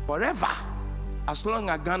forever, as long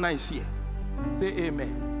as Ghana is here. Say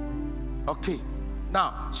amen. Okay.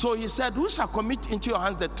 Now, so he said, who shall commit into your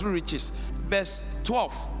hands the true riches? Verse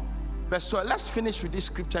 12. Let's finish with this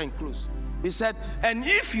scripture and close. He said, and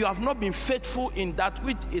if you have not been faithful in that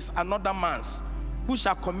which is another man's, who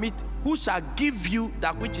shall give you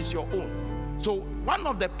that which is your own? So one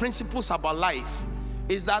of the principles about life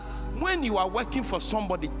is that when you are working for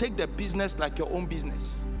somebody, take the business like your own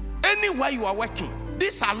business. Anywhere you are working,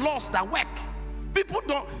 these are laws that work.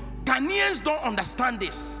 Ghanaians don't understand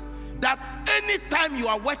this. That anytime you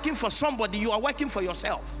are working for somebody, you are working for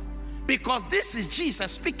yourself. Because this is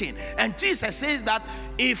Jesus speaking. And Jesus says that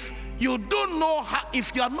if you don't know how,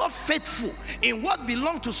 if you are not faithful in what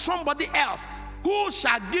belongs to somebody else, who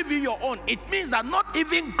shall give you your own? It means that not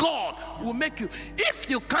even God will make you. If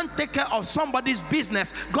you can't take care of somebody's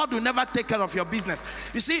business, God will never take care of your business.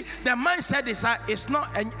 You see, the mindset is that it's not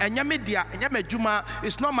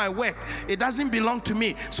it's not my work. It doesn't belong to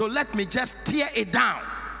me. So let me just tear it down.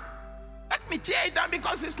 Let me tear it down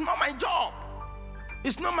because it's not my job.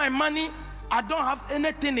 It's not my money. I don't have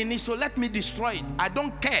anything in it, so let me destroy it. I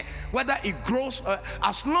don't care whether it grows,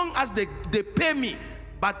 as long as they pay me.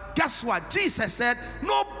 But guess what? Jesus said,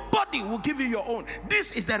 nobody will give you your own.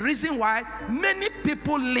 This is the reason why many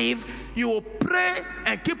people live. You will pray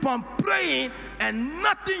and keep on praying, and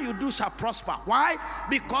nothing you do shall prosper. Why?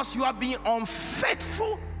 Because you are being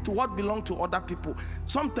unfaithful to what belongs to other people.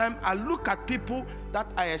 Sometimes I look at people that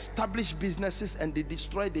I established businesses and they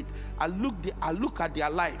destroyed it. I look at their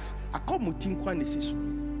life.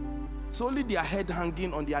 It's only their head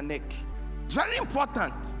hanging on their neck. It's very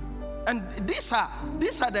important. And these are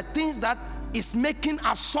the things that is making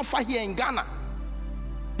us suffer here in Ghana.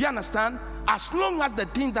 You understand? As long as the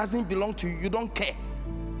thing doesn't belong to you, you don't care.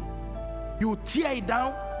 You tear it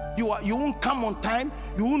down. You won't come on time.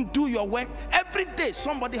 You won't do your work. Every day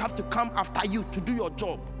somebody have to come after you to do your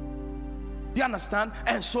job. Do you understand?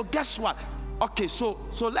 And so guess what? Okay, so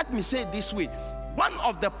let me say it this way. One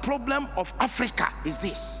of the problem of Africa is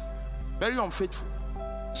this. Very unfaithful.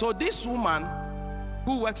 So this woman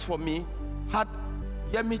who works for me had,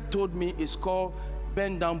 Yemi told me, it's called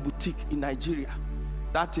Bend Down Boutique in Nigeria.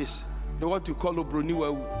 That is what you call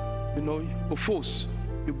Obroniwa, you know, Ofos.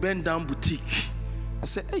 You bend down boutique. I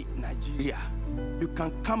said, hey, Nigeria, you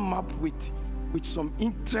can come up with some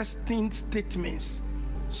interesting statements.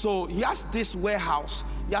 So he has this warehouse.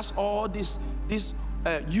 He has all these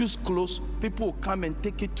used clothes. People will come and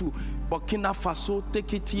take it to Burkina Faso,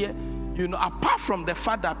 take it here. You know, apart from the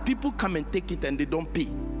fact that people come and take it and they don't pay.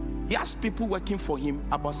 He has people working for him,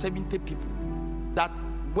 about 70 people that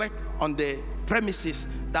work on the premises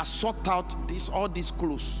that sort out all these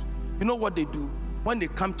clothes. You know what they do? When they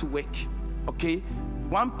come to work, okay,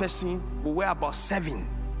 one person will wear about 7.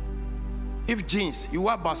 If jeans, you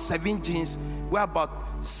wear about 7 jeans, wear about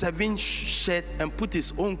 7 shirts and put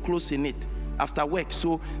his own clothes in it after work.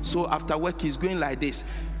 So after work he's going like this.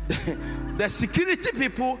 The security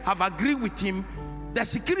people have agreed with him. The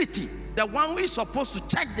security, the one who is supposed to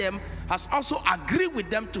check them, has also agreed with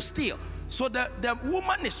them to steal. So the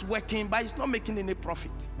woman is working, but it's not making any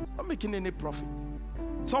profit. It's not making any profit.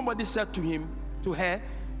 Somebody said to her,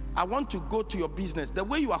 I want to go to your business. The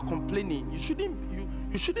way you are complaining, you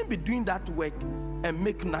shouldn't be doing that work and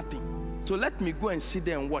make nothing. So let me go and sit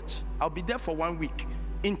there and watch. I'll be there for 1 week.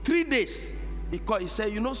 In 3 days, he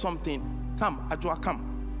said, you know something? Come, Ajua, come.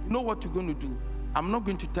 You know what you're going to do? I'm not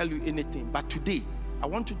going to tell you anything, but today, I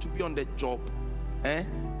want you to be on the job.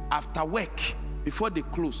 After work, before they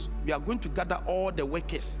close, we are going to gather all the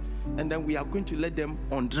workers, and then we are going to let them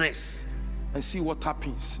undress and see what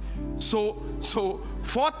happens. So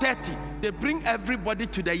 4:30, they bring everybody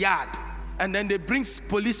to the yard, and then they bring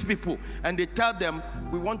police people, and they tell them,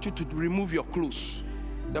 we want you to remove your clothes.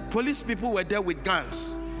 The police people were there with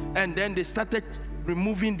guns, and then they started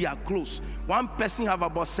removing their clothes. One person have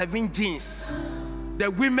about 7 jeans. The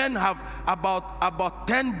women have about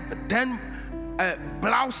 10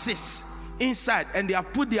 blouses inside, and they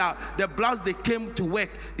have put the blouse they came to work,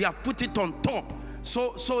 they have put it on top.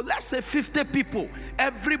 So let's say 50 people,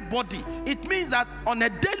 everybody. It means that on a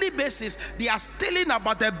daily basis, they are stealing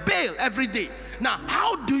about a bale every day. Now,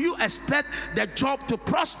 how do you expect the job to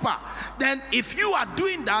prosper? Then if you are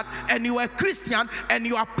doing that and you are a Christian and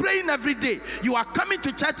you are praying every day, you are coming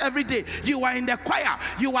to church every day, you are in the choir,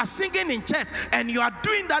 you are singing in church, and you are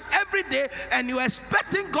doing that every day, and you are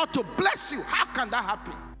expecting God to bless you, how can that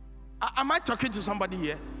happen? Am I talking to somebody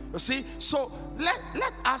here? You see, so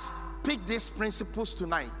let us pick these principles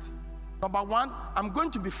tonight. Number 1, I'm going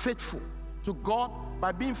to be faithful to God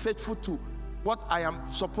by being faithful to what I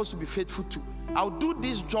am supposed to be faithful to. I'll do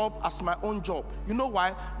this job as my own job. You know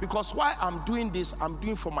why? Because while I'm doing this, I'm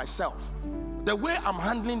doing for myself. The way I'm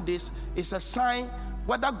handling this is a sign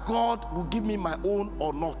whether God will give me my own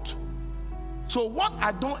or not. So what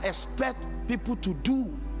I don't expect people to do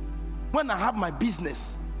when I have my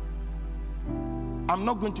business, I'm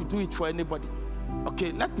not going to do it for anybody.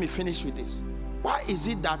 Okay, let me finish with this. Why is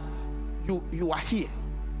it that you are here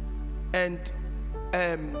and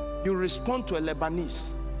you respond to a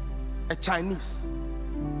Lebanese, a Chinese,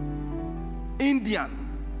 Indian?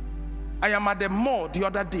 I am at the mall the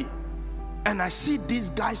other day and I see these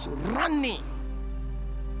guys running.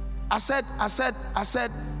 I said,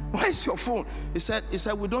 where's your phone? He said,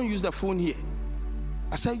 we don't use the phone here.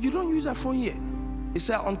 I said, you don't use the phone here? He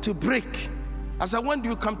said, until break. I said, when do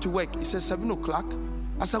you come to work? He said, 7 o'clock.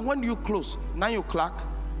 I said, when do you close? 9 o'clock.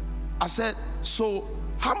 I said, so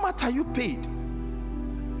how much are you paid?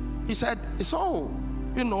 He said, it's all,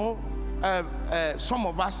 you know, some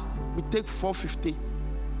of us, we take 450.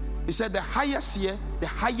 He said, the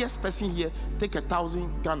highest person here, take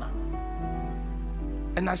 1,000 Ghana.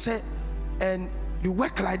 And I said, and you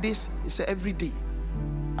work like this? He said, every day.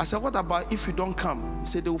 I said, what about if you don't come? He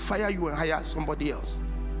said, they will fire you and hire somebody else.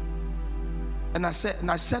 And I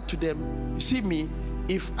said to them, you see me,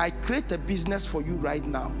 if I create a business for you right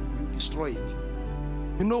now, you destroy it.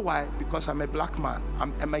 You know why? Because I'm a black man.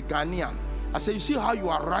 I'm a Ghanaian. I said, you see how you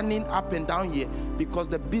are running up and down here? Because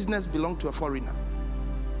the business belongs to a foreigner.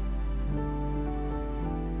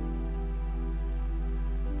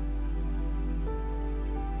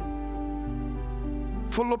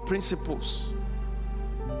 Follow principles.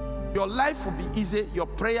 Your life will be easy. Your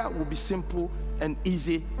prayer will be simple and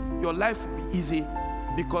easy. Your life will be easy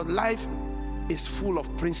because life is full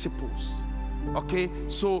of principles. Okay,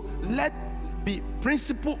 so let be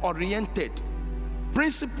principle oriented.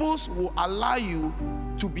 Principles will allow you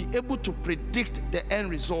to be able to predict the end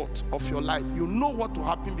result of your life. You know what will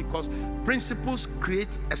happen because principles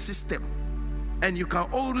create a system. and you can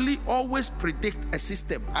only always predict a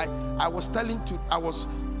system. I was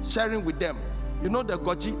sharing with them, you know the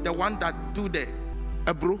goji, the one that do the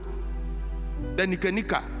ebro, the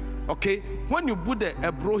nika, okay? When you put the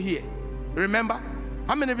ebro here, remember,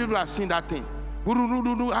 how many people have seen that thing?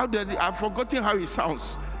 I've forgotten how it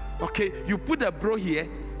sounds. Okay, you put the bro here,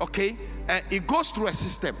 okay, and it goes through a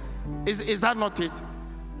system. Is that not it?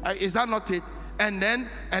 Is that not it? And then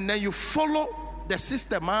you follow the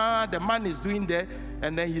system. The man is doing there,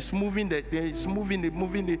 and then he's moving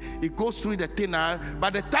it goes through the thing. By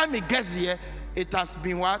the time it gets here, it has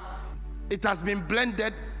been what? It has been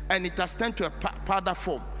blended and it has turned to a powder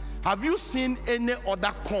form. Have you seen any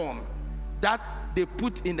other corn that they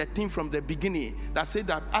put in the thing from the beginning that said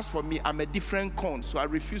that as for me, I'm a different corn, so I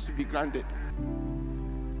refuse to be grounded?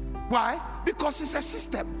 Why? Because it's a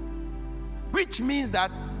system. Which means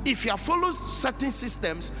that if you follow certain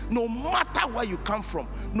systems, no matter where you come from,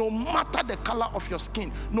 no matter the color of your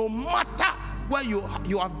skin, no matter where you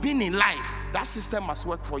have been in life, that system must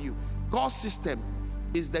work for you. God's system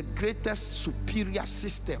is the greatest superior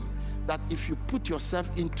system that if you put yourself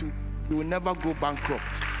into, you will never go bankrupt.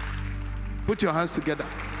 Put your hands together.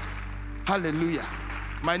 Hallelujah.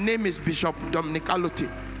 My name is Bishop Dominic Allotey.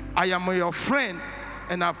 I am your friend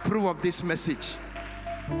and I approve of this message.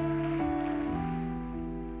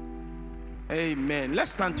 Amen.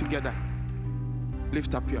 Let's stand together.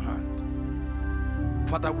 Lift up your hand.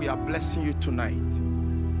 Father, we are blessing you tonight.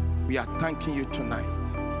 We are thanking you tonight.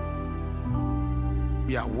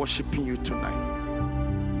 We are worshiping you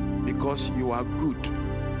tonight because you are good.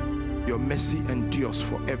 Your mercy endures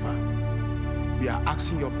forever. We are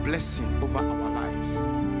asking your blessing over our lives.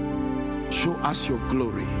 Show us your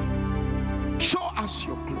glory. Show us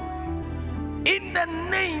your glory. In the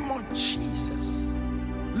name of Jesus,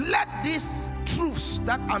 let these truths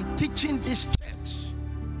that I'm teaching this church,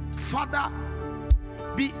 Father,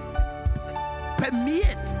 be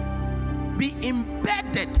permeate, be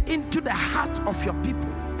embedded into the heart of your people.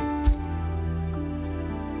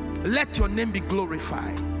 Let your name be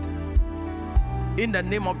glorified. In the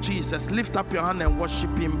name of Jesus, lift up your hand and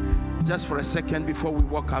worship him just for a second before we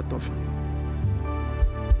walk out of here.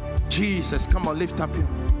 Jesus, come on, lift up your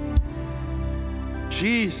hand.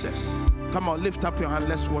 Jesus, come on, lift up your hand.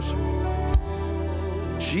 Let's worship him.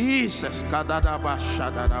 Jesus, kadadaba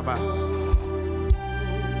shadadaba.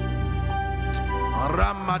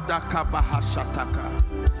 Ramadaka bahashataka.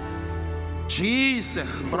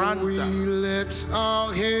 Jesus, Branda. We lift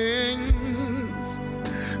our hands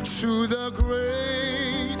to the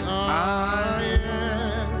great I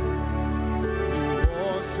am, who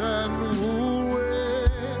was and who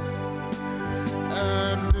is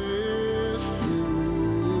and is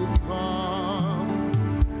to come.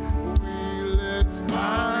 We lift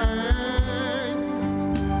our hands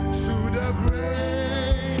to the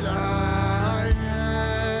great I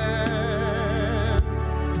am.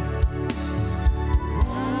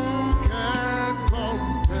 Who can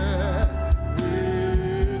compare?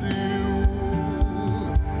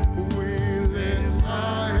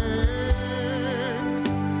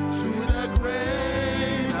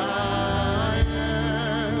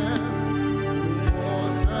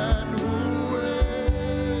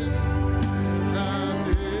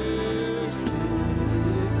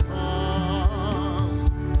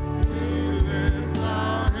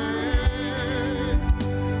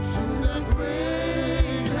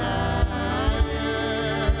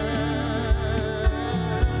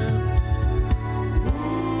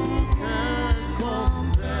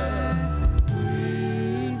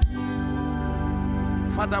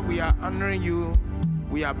 Father, we are honoring you,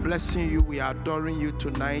 we are blessing you, we are adoring you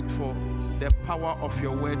tonight for the power of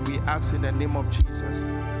your word. We ask in the name of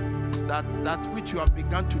Jesus that which you have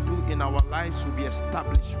begun to do in our lives will be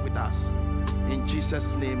established with us. In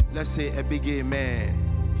Jesus' name, let's say a big amen.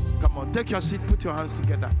 Come on, take your seat, put your hands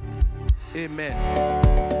together. Amen.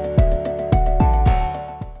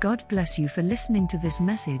 God bless you for listening to this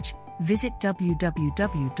message. Visit www.lfmic.org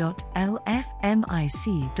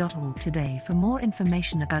today for more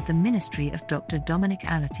information about the ministry of Dr. Dominic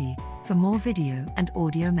Allotey. For more video and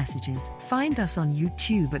audio messages, find us on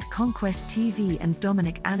YouTube at Conquest TV and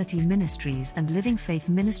Dominic Allotey Ministries and Living Faith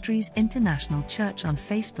Ministries International Church on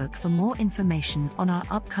Facebook for more information on our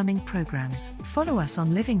upcoming programs. Follow us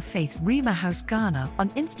on Living Faith Rema House Ghana on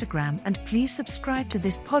Instagram, and please subscribe to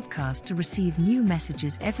this podcast to receive new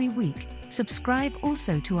messages every week. Subscribe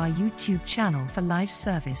also to our YouTube channel for live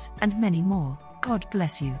service and many more. God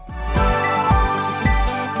bless you.